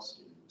to help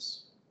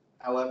students.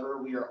 However,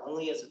 we are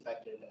only as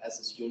effective as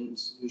the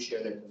students who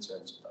share their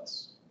concerns with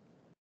us.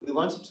 We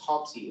want to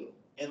talk to you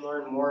and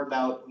learn more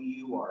about who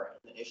you are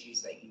and the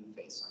issues that you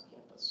face on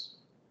campus.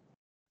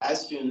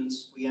 As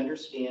students, we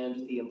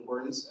understand the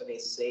importance of a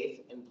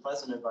safe and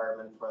pleasant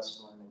environment for us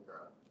to learn and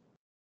grow.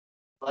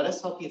 Let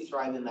us help you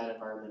thrive in that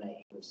environment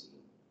at UNC.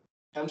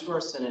 Come to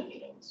our Senate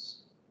meetings.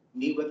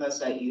 Meet with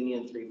us at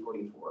Union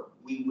 344.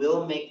 We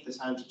will make the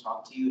time to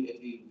talk to you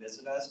if you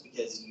visit us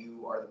because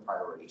you are the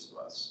priority to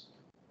us.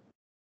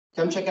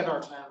 Come check out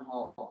our town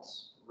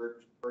halls. We're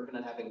going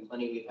to having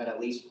plenty. We've had at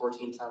least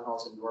 14 town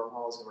halls and dorm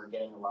halls, and we're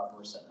getting a lot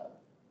more set up.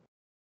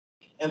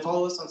 And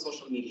follow us on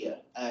social media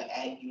at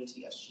UNT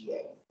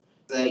SGA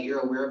so that you're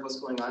aware of what's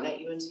going on at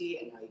UNT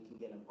and how you can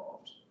get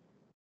involved.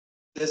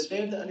 The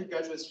State of the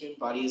Undergraduate Student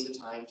Body is a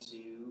time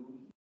to,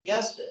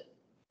 guessed it,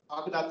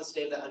 talk about the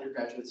state of the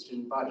undergraduate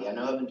student body. I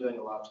know I've been doing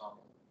a lot of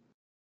talking.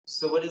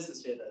 So what is the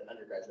state of the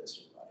undergraduate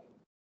student body?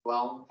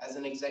 Well, as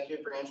an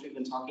executive branch, we've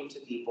been talking to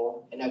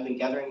people and I've been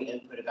gathering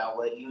input about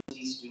what UNT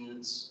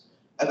means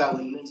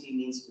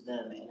to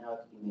them and how it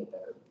can be made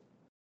better.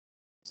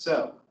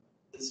 So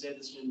the state of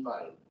the student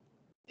body.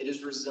 It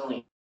is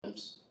resilient,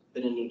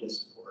 but in need of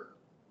support.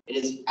 It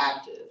is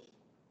active,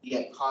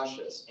 yet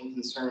cautious and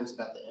concerns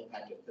about the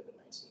impact of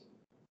COVID-19.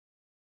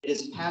 It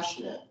is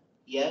passionate,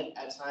 yet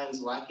at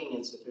times lacking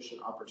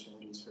insufficient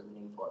opportunities for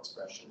meaningful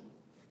expression.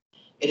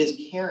 It is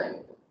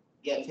caring,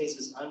 yet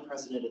faces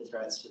unprecedented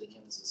threats to the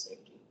campus's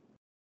safety.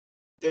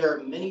 There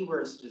are many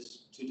words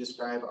to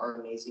describe our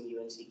amazing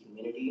UNC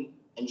community,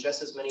 and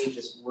just as many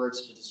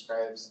words to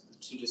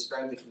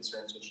describe the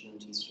concerns which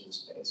UNT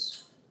students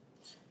face.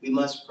 We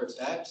must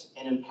protect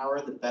and empower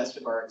the best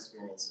of our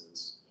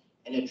experiences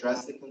and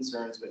address the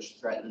concerns which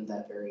threaten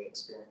that very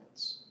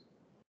experience.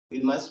 We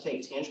must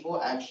take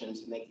tangible action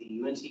to make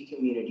the UNT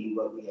community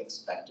what we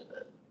expect of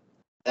it.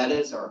 That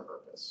is our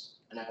purpose,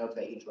 and I hope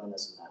that you join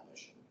us in that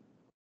mission.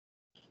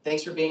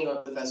 Thanks for being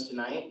with us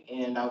tonight,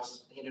 and I'll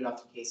hand it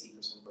off to Casey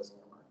for some closing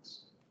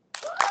remarks.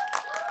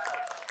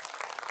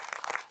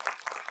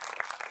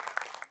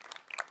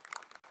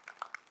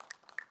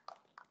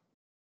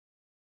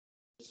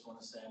 Just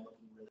want to say I'm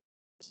looking really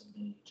for some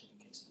mini chicken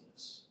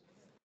quesadillas.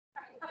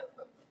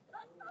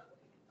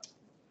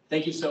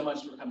 Thank you so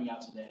much for coming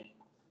out today.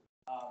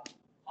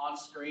 On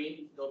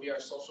screen, there'll be our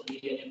social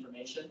media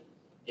information.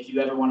 If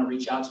you ever want to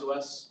reach out to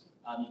us,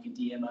 you can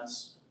DM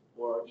us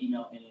or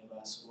email any of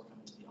us or come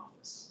into the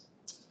office.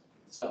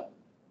 So,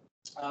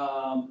 sorry,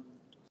 I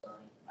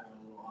went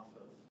a little off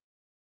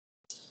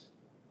of.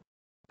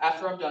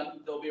 After I'm done,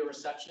 there'll be a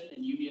reception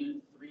in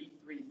Union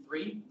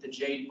 333, the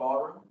Jade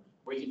Ballroom,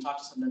 where you can talk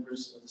to some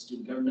members of the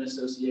Student Government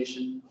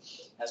Association,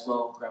 as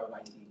well grab a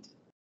bite to eat.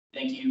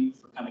 Thank you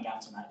for coming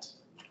out tonight.